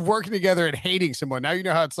 6 years of working together and hating someone. Now you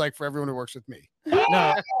know how it's like for everyone who works with me.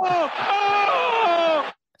 No.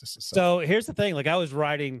 So here's the thing. Like I was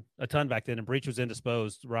writing a ton back then, and Breach was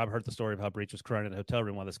indisposed. Rob heard the story of how Breach was crying in the hotel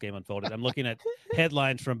room while this game unfolded. I'm looking at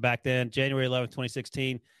headlines from back then, January 11th,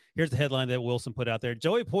 2016. Here's the headline that Wilson put out there.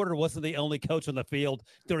 Joey Porter wasn't the only coach on the field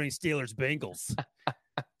during Steelers Bengals.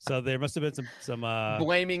 So there must have been some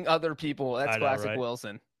blaming other people. That's classic right?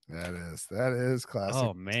 Wilson. That is classic.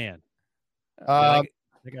 Oh man. I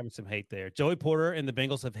got me some hate there. Joey Porter and the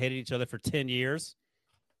Bengals have hated each other for 10 years.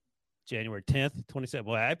 January 10th, 27.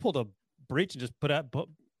 Well, I pulled a Breach and just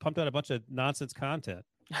pumped out a bunch of nonsense content.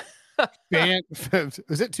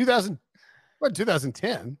 Was it 2000? What,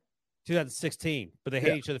 2010? 2016, but they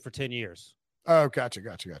hate each other for 10 years. Oh, gotcha.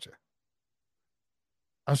 I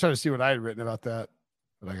was trying to see what I had written about that,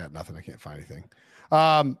 but I got nothing. I can't find anything.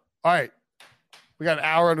 All right. We got an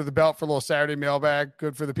hour under the belt for a little Saturday mailbag.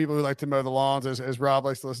 Good for the people who like to mow the lawns, as Rob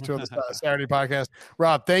likes to listen to on the Saturday podcast.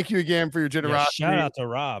 Rob, thank you again for your generosity. Shout out to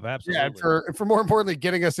Rob, absolutely. Yeah, and for more importantly,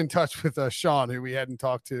 getting us in touch with Sean, who we hadn't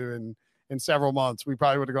talked to in several months. We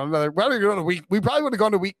probably would have gone We probably would have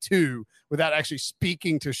gone to week 2 without actually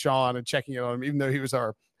speaking to Sean and checking in on him, even though he was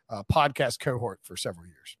our podcast cohort for several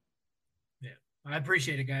years. I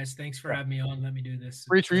appreciate it, guys. Thanks for having me on. Let me do this.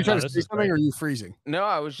 Reach, were you trying to say something, or are you freezing? No,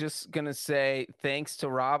 I was just going to say thanks to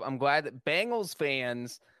Rob. I'm glad that a Bengals fan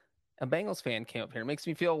came up here. It makes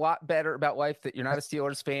me feel a lot better about life that you're not a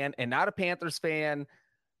Steelers fan and not a Panthers fan.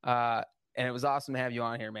 And it was awesome to have you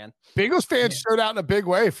on here, man. Bengals fans showed out in a big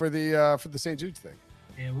way for the St. Jude's thing.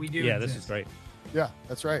 Yeah, we do. Yeah, this is great. Yeah,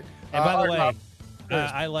 that's right. And by the way, Rob,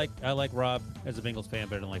 I like Rob as a Bengals fan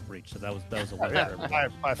better than like Breach. So that was a win for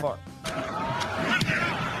everybody. By far.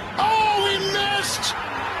 Oh, he missed!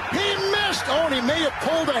 Oh, and he may have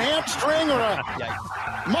pulled a hamstring or a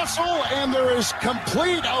muscle, and there is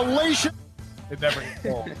complete elation. It never gets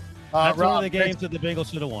old. That's Rob, one of the games that the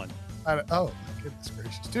Bengals should have won. Oh, my goodness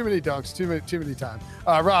gracious. Too many dunks, too many times.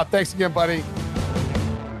 Rob, thanks again, buddy.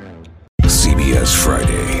 CBS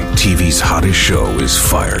Friday. TV's hottest show is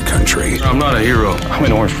Fire Country. I'm not a hero. I'm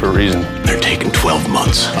in orange for a reason. They're taking 12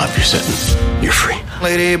 months off your sentence. You're free.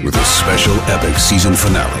 Lady, with a special epic season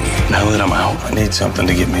finale. Now that I'm out, I need something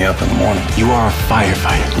to get me up in the morning. You are a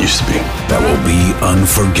firefighter. Used to be. That will be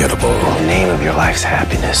unforgettable. In the name of your life's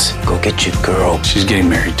happiness, go get your girl. She's getting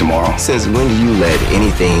married tomorrow. Says, when do you let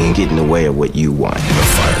anything get in the way of what you want? The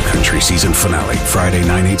Fire Country season finale. Friday,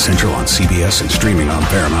 9/8 Central on CBS and streaming on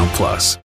Paramount+.